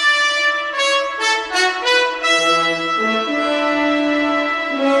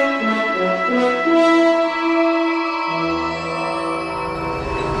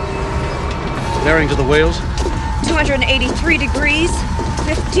 Bearing to the whales. 283 degrees,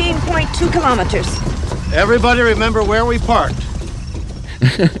 15.2 kilometers. Everybody remember where we parked.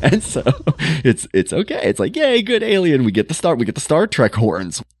 And so it's okay. It's like, yay, good alien. We get the Star Trek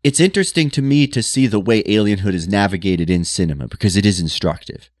horns. It's interesting to me to see the way alienhood is navigated in cinema because it is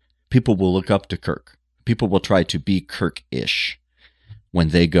instructive. People will look up to Kirk. People will try to be Kirk-ish when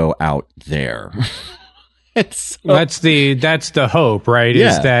they go out there. So, that's the hope, right? Yeah.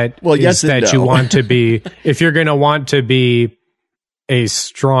 Is that yes that no. You want to be, if you're going to want to be a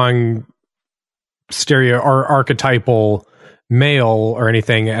strong stereo or archetypal male or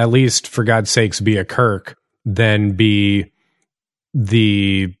anything, at least for God's sakes be a Kirk, then be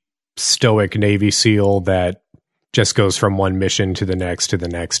the stoic Navy SEAL that just goes from one mission to the next, to the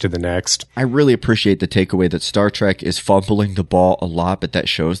next, to the next. I really appreciate the takeaway that Star Trek is fumbling the ball a lot, but that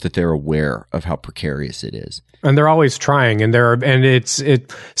shows that they're aware of how precarious it is. And they're always trying, and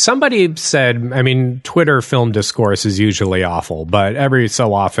somebody said, I mean, Twitter film discourse is usually awful, but every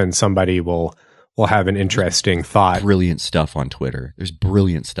so often somebody will have an interesting thought. Brilliant stuff on Twitter. There's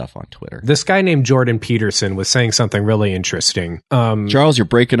brilliant stuff on Twitter. This guy named Jordan Peterson was saying something really interesting. Charles, you're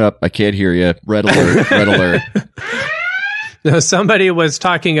breaking up. I can't hear you. Red alert. Red alert. Somebody was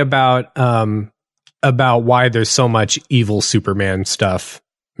talking about why there's so much evil Superman stuff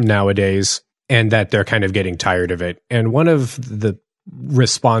nowadays, and that they're kind of getting tired of it. And one of the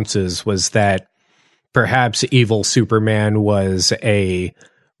responses was that perhaps evil Superman was a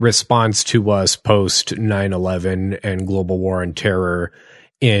response to us post 9/11 and global war on terror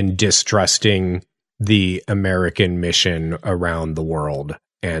in distrusting the American mission around the world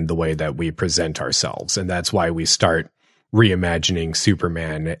and the way that we present ourselves. And that's why we start reimagining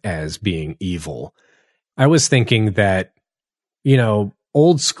Superman as being evil. I was thinking that,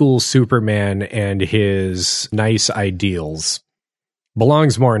 old school Superman and his nice ideals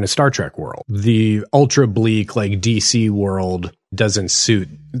belongs more in a Star Trek world. The ultra bleak, like DC world doesn't suit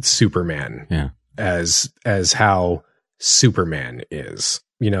Superman as how Superman is.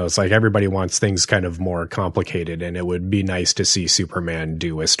 It's like everybody wants things kind of more complicated, and it would be nice to see Superman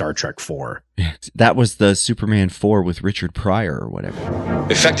do a Star Trek 4. That was the Superman 4 with Richard Pryor or whatever.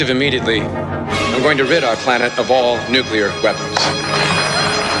 Effective immediately, I'm going to rid our planet of all nuclear weapons.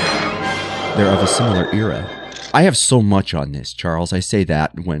 They're of a similar era. I have so much on this, Charles. I say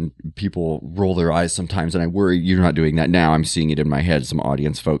that when people roll their eyes sometimes, and I worry you're not doing that now. I'm seeing it in my head, some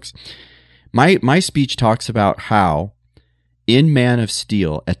audience folks. My speech talks about how in Man of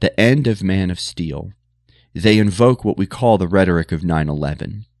Steel, at the end of Man of Steel, they invoke what we call the rhetoric of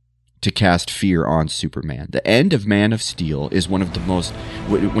 9/11 to cast fear on Superman. The end of Man of Steel is one of the most...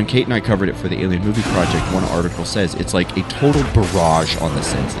 When Kate and I covered it for the Alien Movie Project, one article says it's like a total barrage on the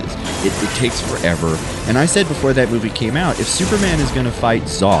senses. It takes forever. And I said before that movie came out, if Superman is going to fight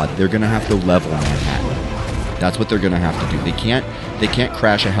Zod, they're going to have to level Manhattan. That's what they're going to have to do. They can't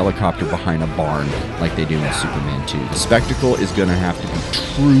crash a helicopter behind a barn like they do in Superman 2. The spectacle is going to have to be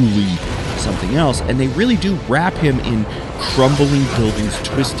truly something else, and they really do wrap him in crumbling buildings,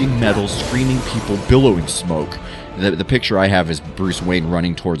 twisting metal, screaming people, billowing smoke. The picture I have is Bruce Wayne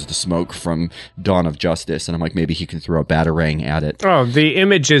running towards the smoke from Dawn of Justice, and I'm like, maybe he can throw a batarang at it. Oh, the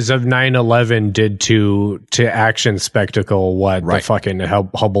images of 9/11 did to action spectacle what the fucking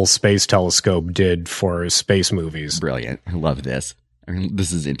Hubble Space Telescope did for space movies. Brilliant. I love this. I mean,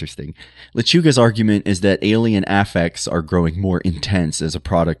 this is interesting. Lechuga's argument is that alien affects are growing more intense as a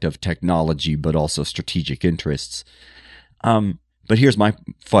product of technology, but also strategic interests. But here's my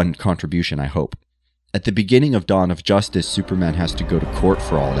fun contribution, I hope. At the beginning of Dawn of Justice, Superman has to go to court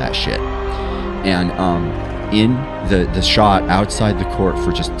for all that shit. And in the shot outside the court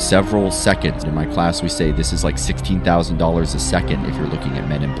for just several seconds, in my class we say this is like $16,000 a second if you're looking at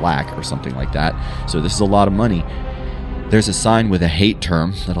Men in Black or something like that. So this is a lot of money. There's a sign with a hate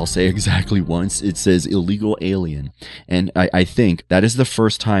term that I'll say exactly once. It says illegal alien. And I think that is the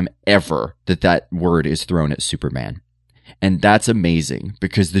first time ever that word is thrown at Superman. And that's amazing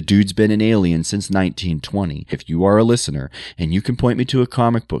because the dude's been an alien since 1920. If you are a listener and you can point me to a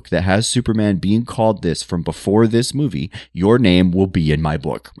comic book that has Superman being called this from before this movie, your name will be in my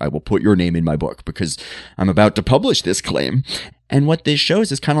book. I will put your name in my book because I'm about to publish this claim. And what this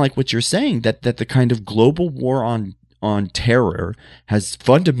shows is kind of like what you're saying, that the kind of global war on terror has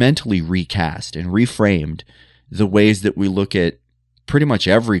fundamentally recast and reframed the ways that we look at pretty much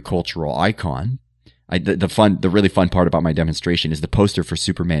every cultural icon. The really fun part about my demonstration is the poster for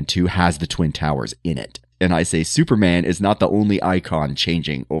Superman 2 has the Twin Towers in it. And I say Superman is not the only icon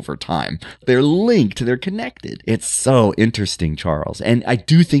changing over time. They're linked. They're connected. It's so interesting, Charles. And I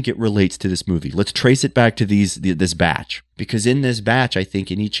do think it relates to this movie. Let's trace it back to this batch. Because in this batch, I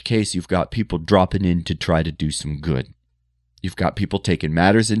think in each case, you've got people dropping in to try to do some good. You've got people taking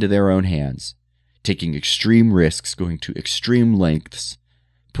matters into their own hands, taking extreme risks, going to extreme lengths,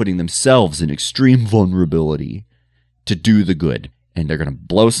 putting themselves in extreme vulnerability to do the good. And they're going to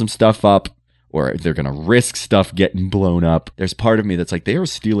blow some stuff up, or they're going to risk stuff getting blown up. There's part of me that's like, they are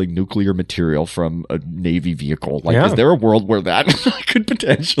stealing nuclear material from a Navy vehicle. Like, is there a world where that could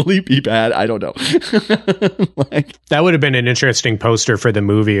potentially be bad? I don't know. That would have been an interesting poster for the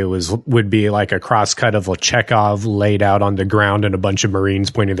movie. It would be like a crosscut of Chekhov laid out on the ground and a bunch of Marines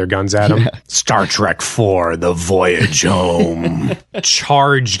pointing their guns at him. Yeah. Star Trek 4, The Voyage Home.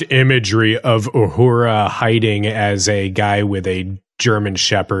 Charged imagery of Uhura hiding as a guy with a German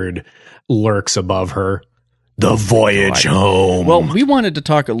Shepherd lurks above her. The voyage home. Well, we wanted to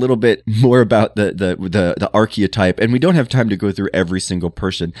talk a little bit more about the archetype, and we don't have time to go through every single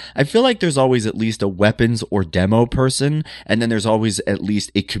person. I feel like there's always at least a weapons or demo person, and then there's always at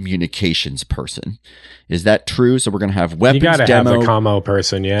least a communications person. Is that true? So we're going to have weapons, you gotta demo, have the commo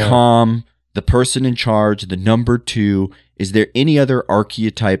person, yeah. comm, the person in charge, the number 2. Is there any other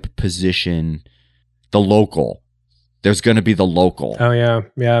archetype position? The local. There's going to be the local. Oh, yeah.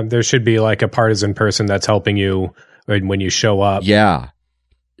 Yeah, there should be like a partisan person that's helping you when you show up. Yeah.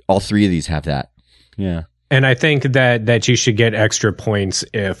 All 3 of these have that. Yeah. And I think that you should get extra points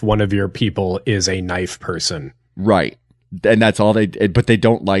if one of your people is a knife person. Right. And that's all but they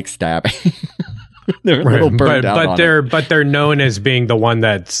don't like stabbing. They're a little burned out on it. But they're known as being the one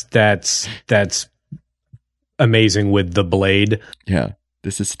that's amazing with the blade. Yeah.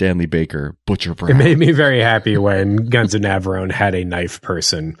 This is Stanley Baker, Butcher Brown. It made me very happy when Guns of Navarone had a knife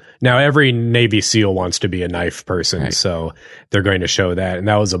person. Now, every Navy SEAL wants to be a knife person, right. So they're going to show that. And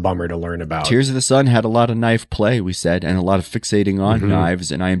that was a bummer to learn about. Tears of the Sun had a lot of knife play, we said, and a lot of fixating on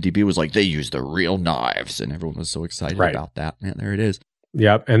knives. And IMDb was like, they use the real knives. And everyone was so excited about that. Man, there it is.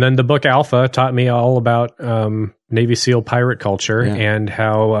 Yep. And then the book Alpha taught me all about Navy SEAL pirate culture and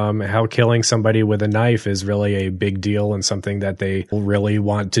how killing somebody with a knife is really a big deal and something that they really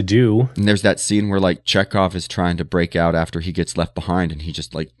want to do. And there's that scene where like Chekhov is trying to break out after he gets left behind, and he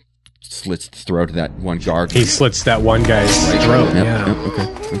just like slits the throat of that one guard. He slits that one guy's throat.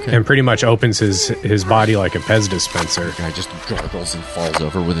 Okay. And pretty much opens his body like a Pez dispenser. The guy just gargles and falls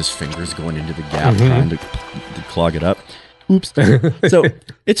over with his fingers going into the gap, trying to clog it up. Oops. So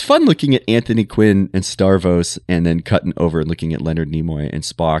it's fun looking at Anthony Quinn and Starvos, and then cutting over and looking at Leonard Nimoy and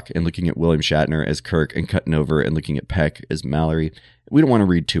Spock, and looking at William Shatner as Kirk, and cutting over and looking at Peck as Mallory. We don't want to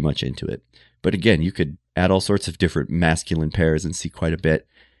read too much into it. But again, you could add all sorts of different masculine pairs and see quite a bit.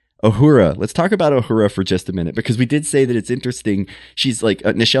 Uhura. Let's talk about Uhura for just a minute, because we did say that it's interesting. She's like,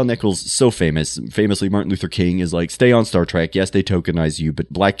 Nichelle Nichols, so famous. Famously, Martin Luther King is like, stay on Star Trek. Yes, they tokenize you,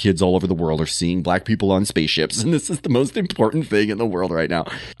 but black kids all over the world are seeing black people on spaceships, and this is the most important thing in the world right now.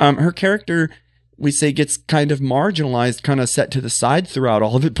 Her character, we say, gets kind of marginalized, kind of set to the side throughout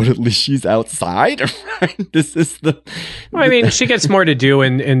all of it, but at least she's outside, right? This is I mean, she gets more to do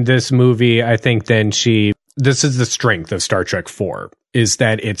in this movie, I think, than this is the strength of Star Trek 4, is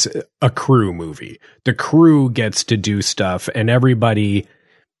that it's a crew movie. The crew gets to do stuff, and everybody,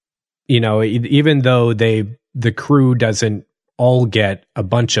 even though the crew doesn't all get a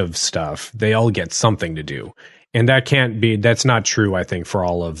bunch of stuff, they all get something to do. And that's not true, I think, for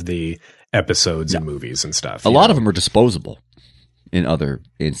all of the episodes and movies and stuff. A lot of them are disposable in other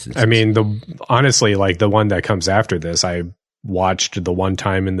instances. I mean, honestly, like the one that comes after this, I watched the one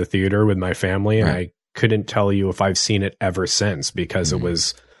time in the theater with my family, and I couldn't tell you if I've seen it ever since, because it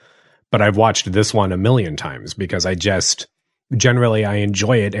was, but I've watched this one a million times because I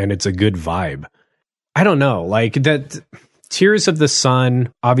enjoy it, and it's a good vibe. I don't know, like that Tears of the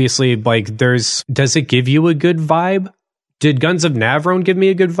Sun, obviously, like does it give you a good vibe? Did Guns of Navarone give me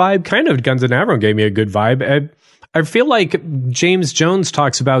a good vibe? Kind of. Guns of Navarone gave me a good vibe. I feel like James Jones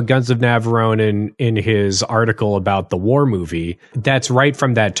talks about Guns of Navarone in his article about the war movie. That's right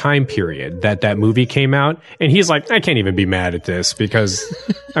from that time period that movie came out. And he's like, I can't even be mad at this because,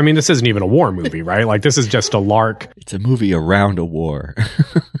 I mean, this isn't even a war movie, right? Like, this is just a lark. It's a movie around a war.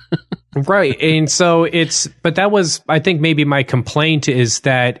 Right. And so but that was, I think maybe my complaint is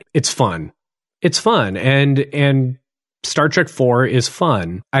that it's fun. It's fun. And Star Trek 4 is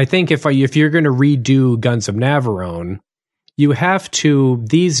fun. I think if you're going to redo Guns of Navarone,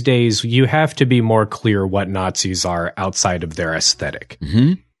 these days, you have to be more clear what Nazis are outside of their aesthetic.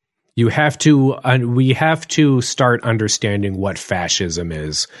 Mm-hmm. We have to start understanding what fascism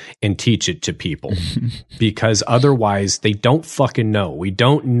is and teach it to people, because otherwise they don't fucking know. We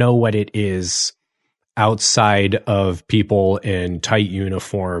don't know what it is outside of people in tight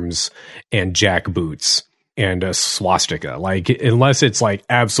uniforms and jack boots and a swastika. Like, unless it's like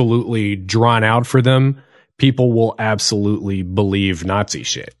absolutely drawn out for them, people will absolutely believe Nazi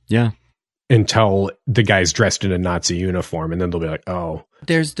shit. Yeah. Until the guy's dressed in a Nazi uniform, and then they'll be like, oh,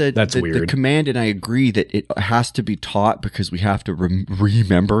 that's weird. The command, and I agree that it has to be taught because we have to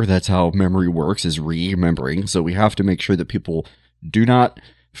remember. That's how memory works, is remembering. So we have to make sure that people do not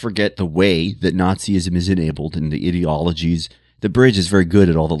forget the way that Nazism is enabled and the ideologies. The Bridge is very good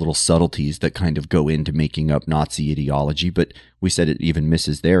at all the little subtleties that kind of go into making up Nazi ideology, but we said it even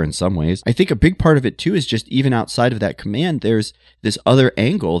misses there in some ways. I think a big part of it, too, is just even outside of that command, there's this other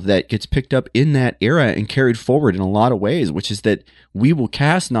angle that gets picked up in that era and carried forward in a lot of ways, which is that we will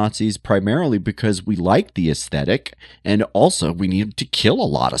cast Nazis primarily because we like the aesthetic, and also we need to kill a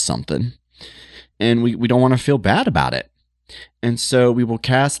lot of something. and we don't want to feel bad about it. And so we will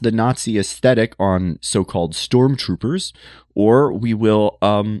cast the Nazi aesthetic on so-called stormtroopers, or we will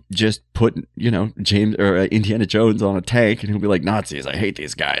just put, James or Indiana Jones on a tank, and he'll be like, Nazis, I hate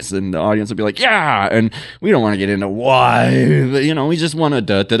these guys. And the audience will be like, yeah, and we don't want to get into why, but, we just want to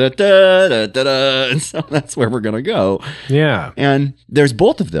da-da-da-da-da-da-da. And so that's where we're going to go. Yeah. And there's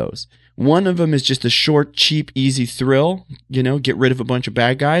both of those. One of them is just a short, cheap, easy thrill, get rid of a bunch of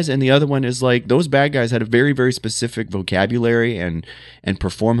bad guys. And the other one is like those bad guys had a very, very specific vocabulary and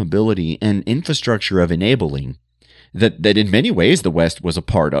performability and infrastructure of enabling that in many ways the West was a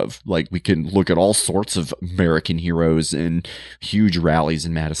part of. Like, we can look at all sorts of American heroes and huge rallies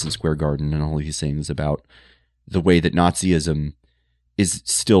in Madison Square Garden and all these things about the way that Nazism is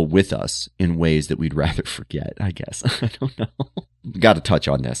still with us in ways that we'd rather forget, I guess. I don't know. Got to touch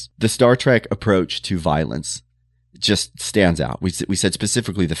on this. The Star Trek approach to violence just stands out. We said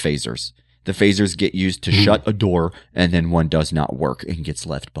specifically the phasers. The phasers get used to shut a door, and then one does not work and gets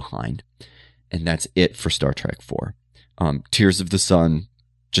left behind. And that's it for Star Trek 4. Tears of the Sun,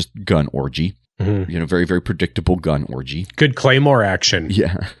 just gun orgy. Very, very predictable gun orgy. Good Claymore action.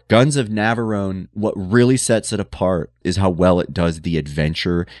 Yeah. Guns of Navarone, what really sets it apart is how well it does the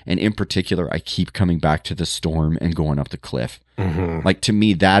adventure. And in particular, I keep coming back to the storm and going up the cliff. Like, to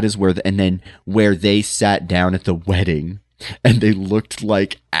me, that is where and then where they sat down at the wedding and they looked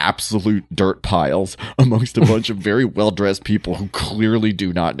like absolute dirt piles amongst a bunch of very well-dressed people who clearly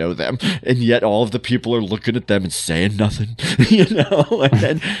do not know them. And yet all of the people are looking at them and saying nothing, and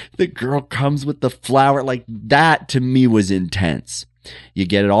then the girl comes with the flower. Like, that to me was intense. You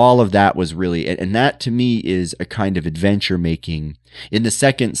get it. All of that was really, and that to me is a kind of adventure making. In the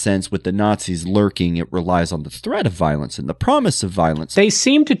second sense, with the Nazis lurking, it relies on the threat of violence and the promise of violence. They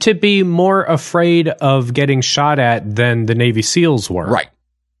seemed to be more afraid of getting shot at than the Navy SEALs were. Right.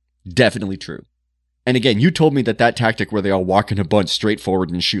 Definitely true. And again, you told me that tactic where they all walk in a bunch straight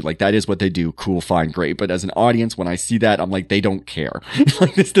forward and shoot, like, that is what they do. Cool, fine, great. But as an audience, when I see that, I'm like, they don't care.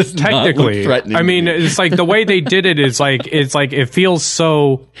 Like, this does not look threatening. I mean, it's like the way they did it is like, it feels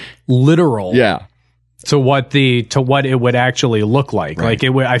so literal. Yeah. To what it would actually look like. Right.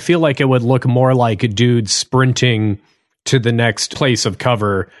 Like, I feel like it would look more like a dude sprinting to the next place of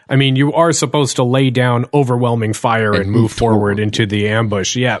cover. I mean, you are supposed to lay down overwhelming fire and move forward into the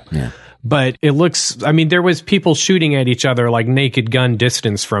ambush. Yeah. But it looks, I mean, there was people shooting at each other like naked gun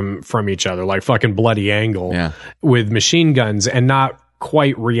distance from each other, like fucking bloody angle with machine guns, and not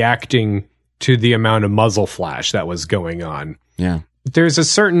quite reacting to the amount of muzzle flash that was going on. Yeah. There's a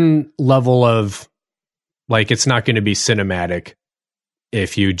certain level of, like, it's not going to be cinematic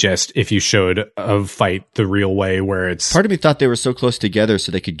if you showed a fight the real way, where it's... Part of me thought they were so close together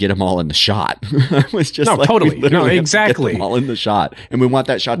so they could get them all in the shot. It was just totally. No, exactly. Get them all in the shot. And we want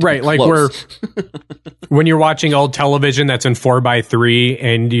that shot to be close. Like when you're watching old television that's in 4:3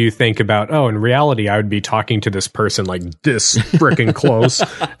 and you think about, in reality, I would be talking to this person like this freaking close.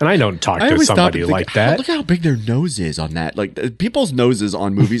 And I don't talk to somebody like that. Look how big their nose is on that. Like, people's noses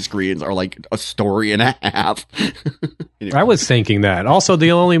on movie screens are like a story and a half. Anyway. I was thinking that. Also,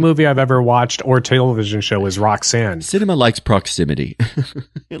 the only movie I've ever watched or television show is Roxanne. Cinema likes proximity.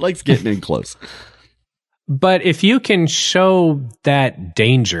 It likes getting in close. But if you can show that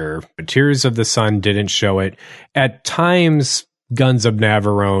danger, Tears of the Sun didn't show it. At times, Guns of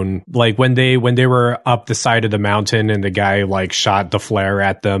Navarone, like when they were up the side of the mountain and the guy like shot the flare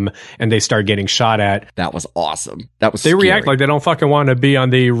at them and they start getting shot at. That was awesome. That was They scary. react like they don't fucking want to be on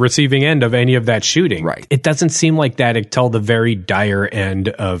the receiving end of any of that shooting. Right. It doesn't seem like that until the very dire end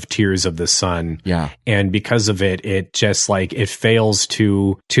of Tears of the Sun. Yeah. And because of it, it just like, it fails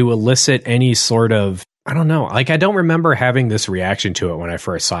to elicit any sort of, I don't know. Like, I don't remember having this reaction to it when I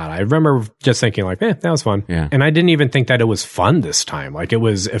first saw it. I remember just thinking like, that was fun. Yeah. And I didn't even think that it was fun this time. Like,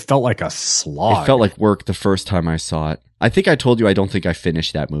 it felt like a slog. It felt like work the first time I saw it. I think I told you I don't think I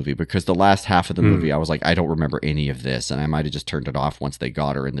finished that movie because the last half of the movie, I was like, I don't remember any of this. And I might have just turned it off once they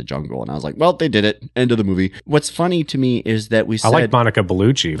got her in the jungle. And I was like, well, they did it. End of the movie. What's funny to me is that we said... I like Monica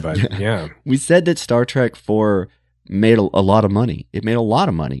Bellucci, but yeah. We said that Star Trek 4 made a lot of money. It made a lot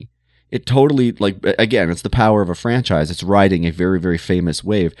of money. It totally, like, again, it's the power of a franchise. It's riding a very, very famous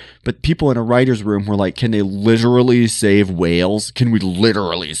wave. But people in a writer's room were like, can they literally save whales? Can we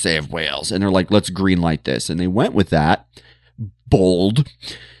literally save whales? And they're like, let's greenlight this. And they went with that. Bold.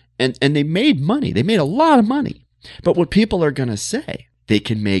 And they made money. They made a lot of money. But what people are going to say, they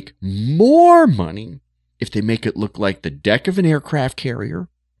can make more money if they make it look like the deck of an aircraft carrier.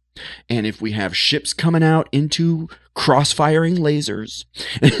 And if we have ships coming out into cross-firing lasers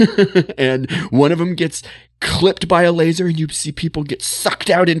and one of them gets clipped by a laser and you see people get sucked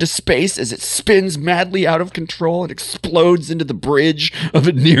out into space as it spins madly out of control and explodes into the bridge of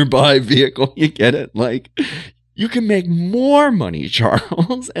a nearby vehicle. You get it? Like, you can make more money,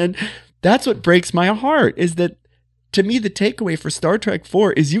 Charles. And that's what breaks my heart, is that, to me, the takeaway for Star Trek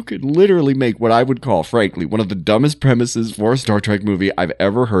 4 is you could literally make what I would call, frankly, one of the dumbest premises for a Star Trek movie I've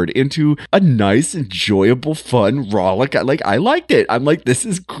ever heard into a nice, enjoyable, fun, rollick. I liked it. I'm like, this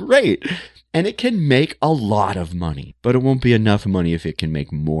is great. And it can make a lot of money, but it won't be enough money if it can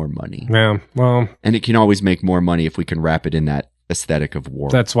make more money. Yeah, well. And it can always make more money if we can wrap it in that aesthetic of war.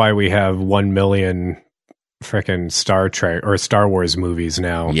 That's why we have 1 million frickin' Star Trek or Star Wars movies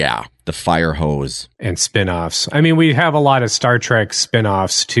now. Yeah, the fire hose. And spin-offs. I mean, we have a lot of Star Trek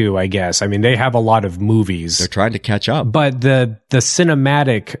spin-offs too, I guess. I mean, they have a lot of movies. They're trying to catch up. But the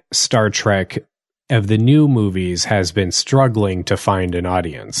cinematic Star Trek of the new movies has been struggling to find an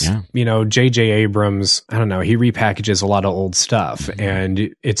audience. Yeah. You know, J.J. Abrams, I don't know, he repackages a lot of old stuff,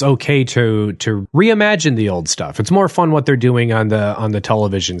 and it's okay to reimagine the old stuff. It's more fun what they're doing on the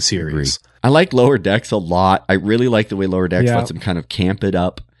television series. I like Lower Decks a lot. I really like the way Lower Decks lets them kind of camp it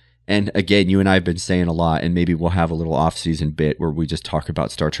up. And again, you and I have been saying a lot, and maybe we'll have a little off-season bit where we just talk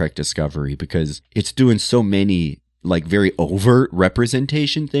about Star Trek Discovery, because it's doing so many like very overt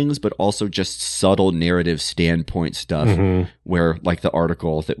representation things, but also just subtle narrative standpoint stuff where, like the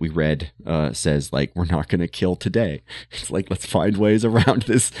article that we read says, like, we're not going to kill today. It's like, let's find ways around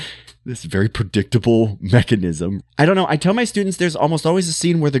this very predictable mechanism. I don't know. I tell my students there's almost always a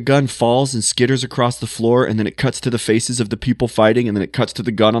scene where the gun falls and skitters across the floor, and then it cuts to the faces of the people fighting, and then it cuts to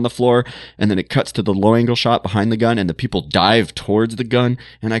the gun on the floor, and then it cuts to the low angle shot behind the gun, and the people dive towards the gun.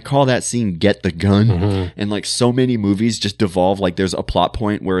 And I call that scene Get the Gun. And like so many movies just devolve, like there's a plot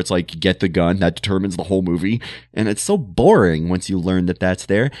point where it's like get the gun, that determines the whole movie. And it's so boring once you learn that that's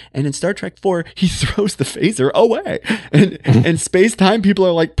there. And in Star Trek 4, he throws the phaser away. And space-time people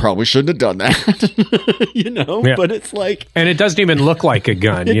are like, probably shouldn't have done that. You know? Yeah. But it's like, and it doesn't even look like a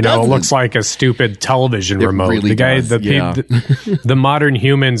gun. You know, it looks like a stupid television remote. Really the guy, does. the modern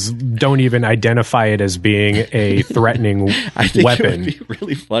humans don't even identify it as being a threatening I think weapon. it would be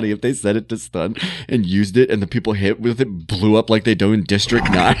really funny if they set it to stun and used it, and the people hit with it blew up like they do in District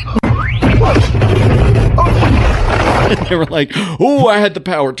 9. And they were like, oh, I had the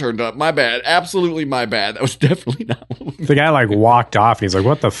power turned up. My bad. Absolutely my bad. That was definitely not what we The guy like walked off and he's like,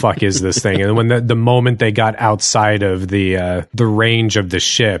 what the fuck is this thing? And when the moment they got outside of the range of the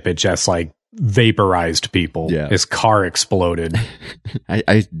ship, it just like vaporized people. Yeah. His car exploded.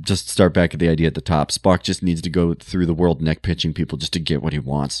 I just start back at the idea at the top. Spock just needs to go through the world neck pinching people just to get what he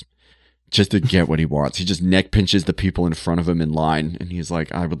wants. Just to get what he wants. He just neck pinches the people in front of him in line, and he's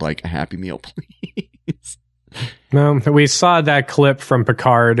like, I would like a Happy Meal, please. No, we saw that clip from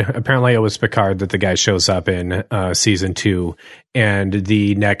Picard. Apparently it was Picard that the guy shows up in season 2, and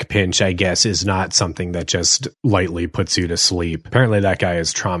the neck pinch, I guess, is not something that just lightly puts you to sleep. Apparently that guy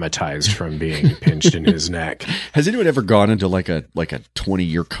is traumatized from being pinched in his neck. Has anyone ever gone into like a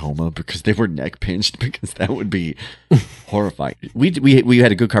 20-year coma because they were neck pinched? Because that would be horrifying. We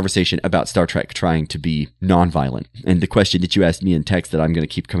had a good conversation about Star Trek trying to be nonviolent, and the question that you asked me in text that I'm going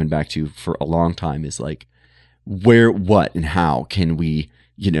to keep coming back to for a long time is like, where, what, and how can we,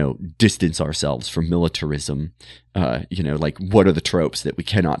 distance ourselves from militarism? Like what are the tropes that we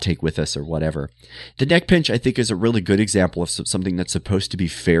cannot take with us or whatever? The neck pinch, I think, is a really good example of something that's supposed to be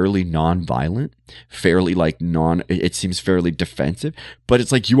fairly non-violent, fairly it seems fairly defensive, but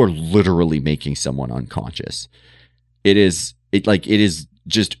it's like you are literally making someone unconscious. It is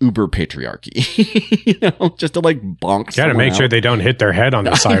just uber patriarchy, just to like bonk. Gotta make sure they don't hit their head on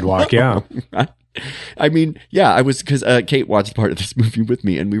the sidewalk. Yeah. Right? I mean, yeah, I was, because Kate watched part of this movie with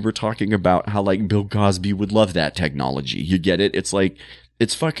me, and we were talking about how like Bill Cosby would love that technology. You get it? It's like,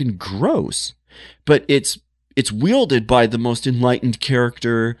 it's fucking gross, but it's wielded by the most enlightened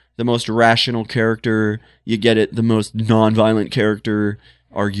character, the most rational character. You get it? The most nonviolent character,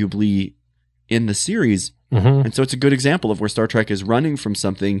 arguably, in the series. And so it's a good example of where Star Trek is running from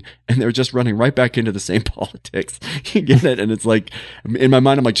something, and they're just running right back into the same politics. You get it? And it's like, in my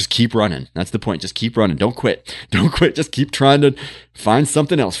mind, I'm like, just keep running. That's the point. Just keep running. Don't quit. Don't quit. Just keep trying to find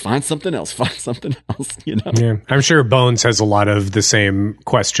something else. Find something else. Find something else. Yeah, I'm sure Bones has a lot of the same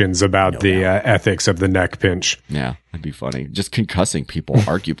questions about the ethics of the neck pinch. Yeah, that'd be funny. Just concussing people,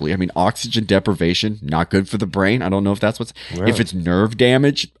 arguably. I mean, oxygen deprivation, not good for the brain. I don't know if that's if it's nerve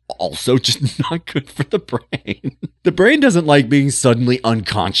damage, also just not good for the brain. The brain doesn't like being suddenly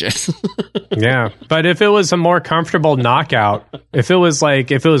unconscious. Yeah, but if it was a more comfortable knockout, if it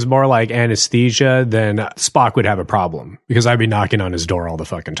was more like anesthesia, then Spock would have a problem, because I'd be knocking on his door all the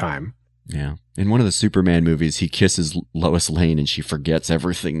fucking time. Yeah. In one of the Superman movies, he kisses Lois Lane and she forgets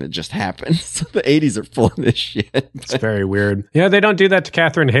everything that just happened. So the 80s are full of this shit. It's very weird. Yeah, they don't do that to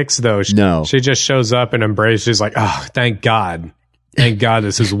Catherine Hicks, though. No. She just shows up and embraces. She's like, oh, thank God. Thank God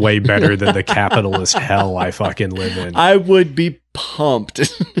this is way better than the capitalist hell I fucking live in. I would be pumped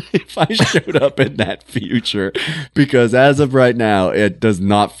if I showed up in that future, because as of right now, it does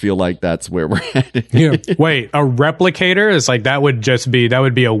not feel like that's where we're headed. Yeah. Wait, a replicator is like, that would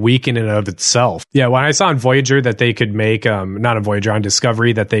be a week in and of itself. Yeah, when I saw on Voyager that they could make, not on Voyager, on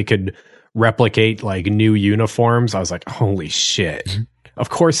Discovery, that they could replicate like new uniforms, I was like, holy shit. Of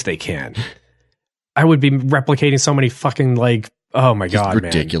course they can. I would be replicating so many fucking like, oh my God,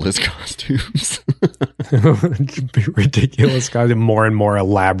 ridiculous costumes. Ridiculous costumes. More and more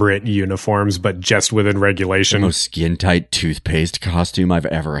elaborate uniforms, but just within regulation. The most skin-tight toothpaste costume I've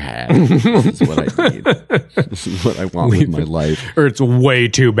ever had. This is what I need. This is what I want with my life. Or it's way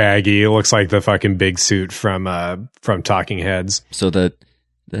too baggy. It looks like the fucking big suit from Talking Heads. So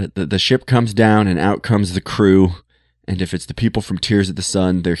the ship comes down and out comes the crew. And if it's the people from Tears of the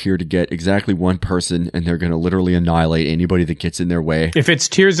Sun, they're here to get exactly one person, and they're going to literally annihilate anybody that gets in their way. If it's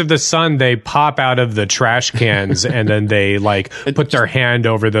Tears of the Sun, they pop out of the trash cans, and then they like put their hand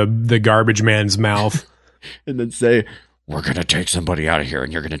over the garbage man's mouth. And then say, we're going to take somebody out of here,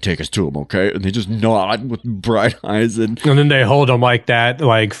 and you're going to take us to them, okay? And they just nod with bright eyes. And then they hold them like that,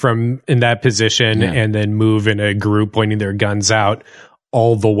 like from in that position, and then move in a group pointing their guns out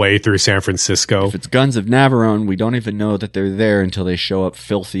all the way through San Francisco. If it's Guns of Navarone, we don't even know that they're there until they show up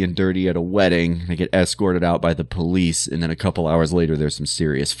filthy and dirty at a wedding. They get escorted out by the police, and then a couple hours later, there's some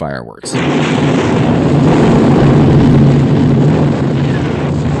serious fireworks.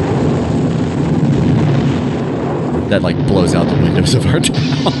 That, like, blows out the windows of our town.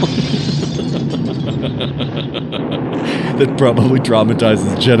 That probably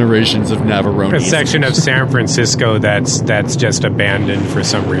traumatizes generations of Navaronians. A section of San Francisco that's just abandoned for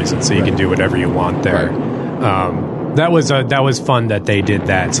some reason, so you can do whatever you want there. Right. That was fun that they did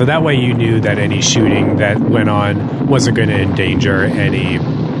that. So that way you knew that any shooting that went on wasn't going to endanger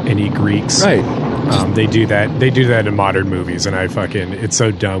any Greeks. Right. They do that in modern movies, and it's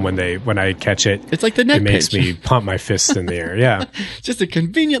so dumb when I catch it. It's like the neck It makes pinch. me pump my fists in the air. Yeah. Just a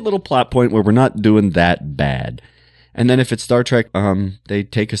convenient little plot point where we're not doing that bad. And then if it's Star Trek, they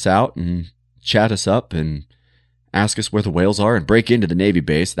take us out and chat us up and ask us where the whales are and break into the Navy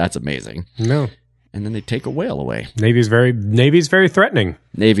base. That's amazing. No. And then they take a whale away. Navy's very threatening.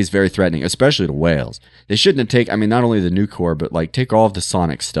 Navy's very threatening, especially to whales. They shouldn't have not only the new core, but like take all of the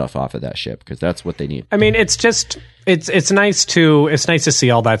sonic stuff off of that ship, because that's what they need. I mean, it's nice to see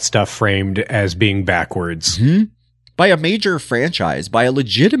all that stuff framed as being backwards. Mm-hmm. By a major franchise, by a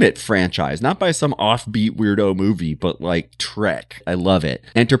legitimate franchise, not by some offbeat weirdo movie, but like Trek. I love it.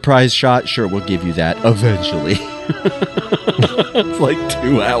 Enterprise shot, sure, we'll give you that eventually. It's like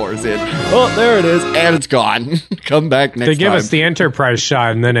 2 hours in. Oh, there it is, and it's gone. Come back next time. They give us the Enterprise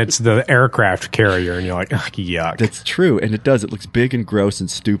shot, and then it's the aircraft carrier, and you're like, ugh, yuck. That's true, and it does. It looks big and gross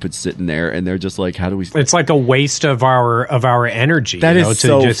and stupid sitting there, and they're just like, how do we... It's like a waste of our energy. That is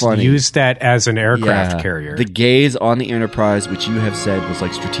so to just funny. Use that as an aircraft carrier. The gaze on the Enterprise, which you have said was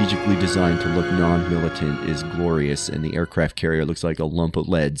like strategically designed to look non-militant, is glorious, and the aircraft carrier looks like a lump of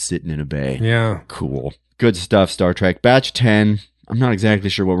lead sitting in a bay. Yeah. Cool. Good stuff, Star Trek. Batch 10. I'm not exactly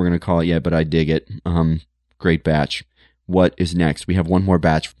sure what we're going to call it yet, but I dig it. Great batch. What is next? We have one more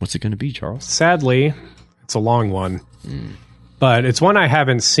batch. What's it going to be, Charles? Sadly, it's a long one. But it's one I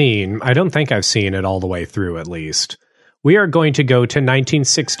haven't seen. I don't think I've seen it all the way through, at least. We are going to go to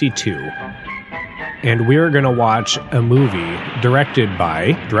 1962. And we're going to watch a movie directed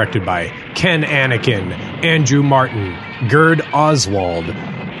by Ken Anakin, Andrew Martin, Gerd Oswald,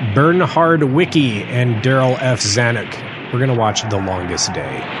 Bernhard Wicki, and Daryl F. Zanuck. We're going to watch The Longest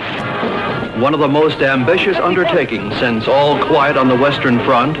Day. One of the most ambitious undertakings since All Quiet on the Western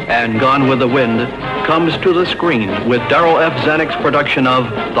Front and Gone with the Wind comes to the screen with Daryl F. Zanuck's production of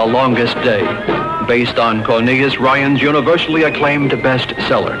The Longest Day, based on Cornelius Ryan's universally acclaimed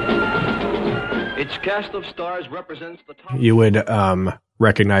bestseller. Its cast of stars represents the top... You would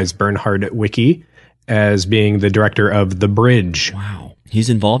recognize Bernhard Wicki as being the director of The Bridge. Wow. He's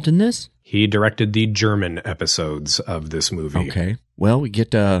involved in this? He directed the German episodes of this movie. Okay. Well, we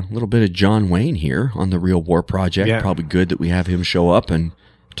get a little bit of John Wayne here on the Real War Project. Yeah. Probably good that we have him show up and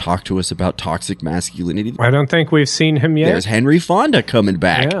talk to us about toxic masculinity. I don't think we've seen him yet. There's Henry Fonda coming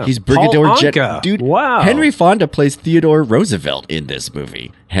back. Yeah. He's Brigadier Paul Gen... Anka. Dude, wow. Henry Fonda plays Theodore Roosevelt in this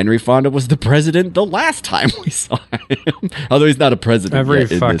movie. Henry Fonda was the president the last time we saw him. Although he's not a president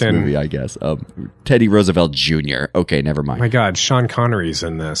yet in this movie, I guess. Teddy Roosevelt Jr. Okay, never mind. My God, Sean Connery's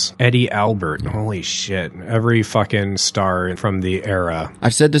in this. Eddie Albert. Holy shit. Every fucking star from the era.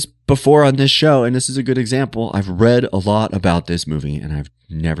 I've said this before on this show, and this is a good example. I've read a lot about this movie, and I've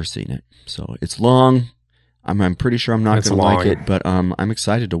never seen it. So it's long. I'm pretty sure I'm not going to like it, but I'm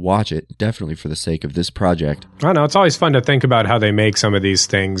excited to watch it, definitely for the sake of this project. I know, it's always fun to think about how they make some of these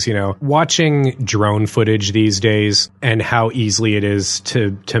things, you know. Watching drone footage these days and how easily it is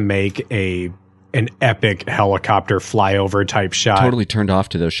to make an epic helicopter flyover type shot. Totally turned off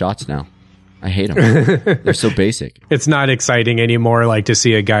to those shots now. I hate them. They're so basic. It's not exciting anymore, like to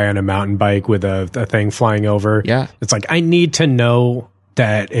see a guy on a mountain bike with a thing flying over. Yeah. It's like, I need to know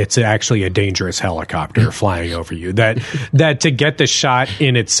that it's actually a dangerous helicopter flying over you. That to get the shot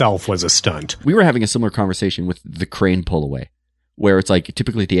in itself was a stunt. We were having a similar conversation with the crane pull away, where it's like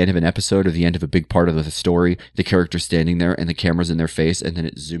typically at the end of an episode or the end of a big part of the story, the character's standing there and the camera's in their face, and then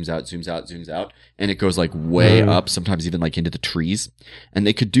it zooms out, and it goes like way up, sometimes even like into the trees. And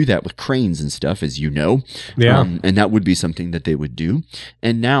they could do that with cranes and stuff, as you know. Yeah. And that would be something that they would do.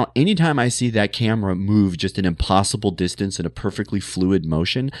 And now anytime I see that camera move just an impossible distance in a perfectly fluid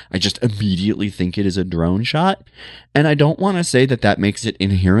motion, I just immediately think it is a drone shot. And I don't want to say that that makes it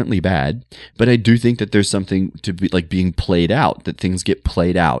inherently bad, but I do think that there's something to be like being played out, that things get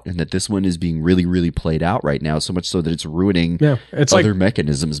played out, and that this one is being really, really played out right now, so much so that it's ruining other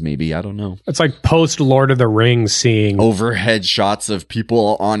mechanisms, maybe. I don't know. It's like post Lord of the Rings seeing overhead shots of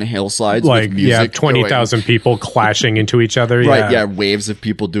people on hillsides like, with music 20,000 people clashing into each other. Right, yeah, waves of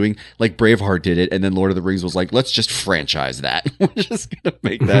people doing, like Braveheart did it, and then Lord of the Rings was like, let's just franchise that. We're just going to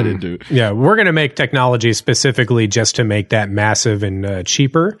make that into... Yeah, we're going to make technology specifically just to make that massive and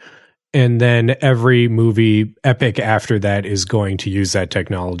cheaper. And then every movie epic after that is going to use that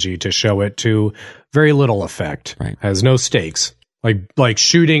technology to show it to very little effect. Right. Has no stakes. Like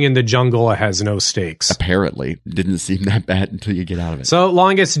shooting in the jungle has no stakes. Apparently. Didn't seem that bad until you get out of it. So,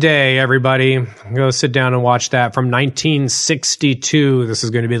 Longest Day, everybody. Go sit down and watch that from 1962. This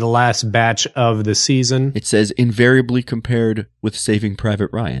is going to be the last batch of the season. It says invariably compared with Saving Private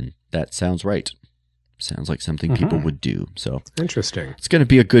Ryan. That sounds right. Sounds like something people would do. So interesting. It's going to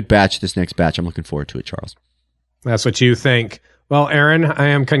be a good batch, this next batch. I'm looking forward to it, Charles. That's what you think. Well, Aaron, I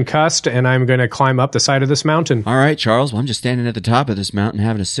am concussed, and I'm going to climb up the side of this mountain. All right, Charles. Well, I'm just standing at the top of this mountain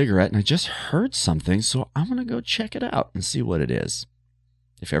having a cigarette, and I just heard something, so I'm going to go check it out and see what it is.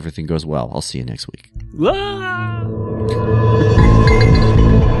 If everything goes well, I'll see you next week.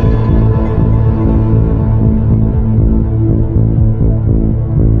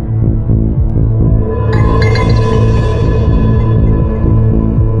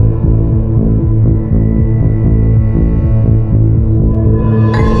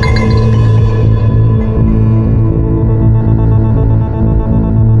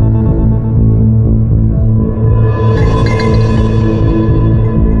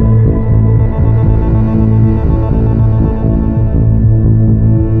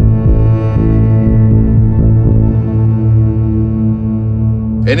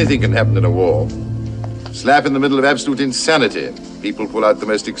 Anything can happen in a war. Slap in the middle of absolute insanity, people pull out the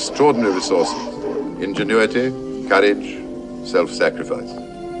most extraordinary resources. Ingenuity, courage, self-sacrifice.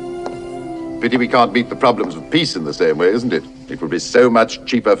 Pity we can't meet the problems of peace in the same way, isn't it? It would be so much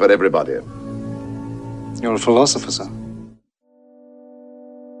cheaper for everybody. You're a philosopher, sir.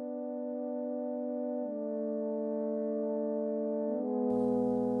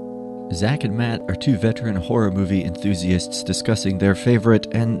 Zach and Matt are two veteran horror movie enthusiasts discussing their favorite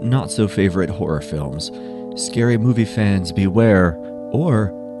and not so favorite horror films. Scary movie fans beware,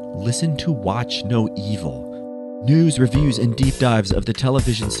 or listen to Watch No Evil. News, reviews, and deep dives of the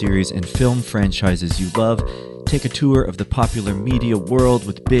television series and film franchises you love. Take a tour of the popular media world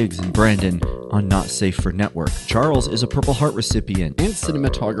with Biggs and Brandon on Not Safe for Network. Charles is a Purple Heart recipient and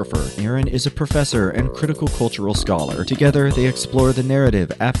cinematographer. Aaron is a professor and critical cultural scholar. Together, they explore the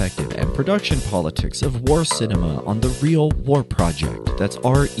narrative, affective, and production politics of war cinema on the Real War Project. That's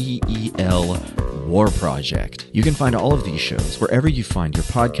REEL, War Project. You can find all of these shows wherever you find your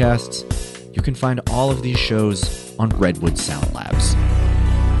podcasts. You can find all of these shows on Redwood Sound Labs.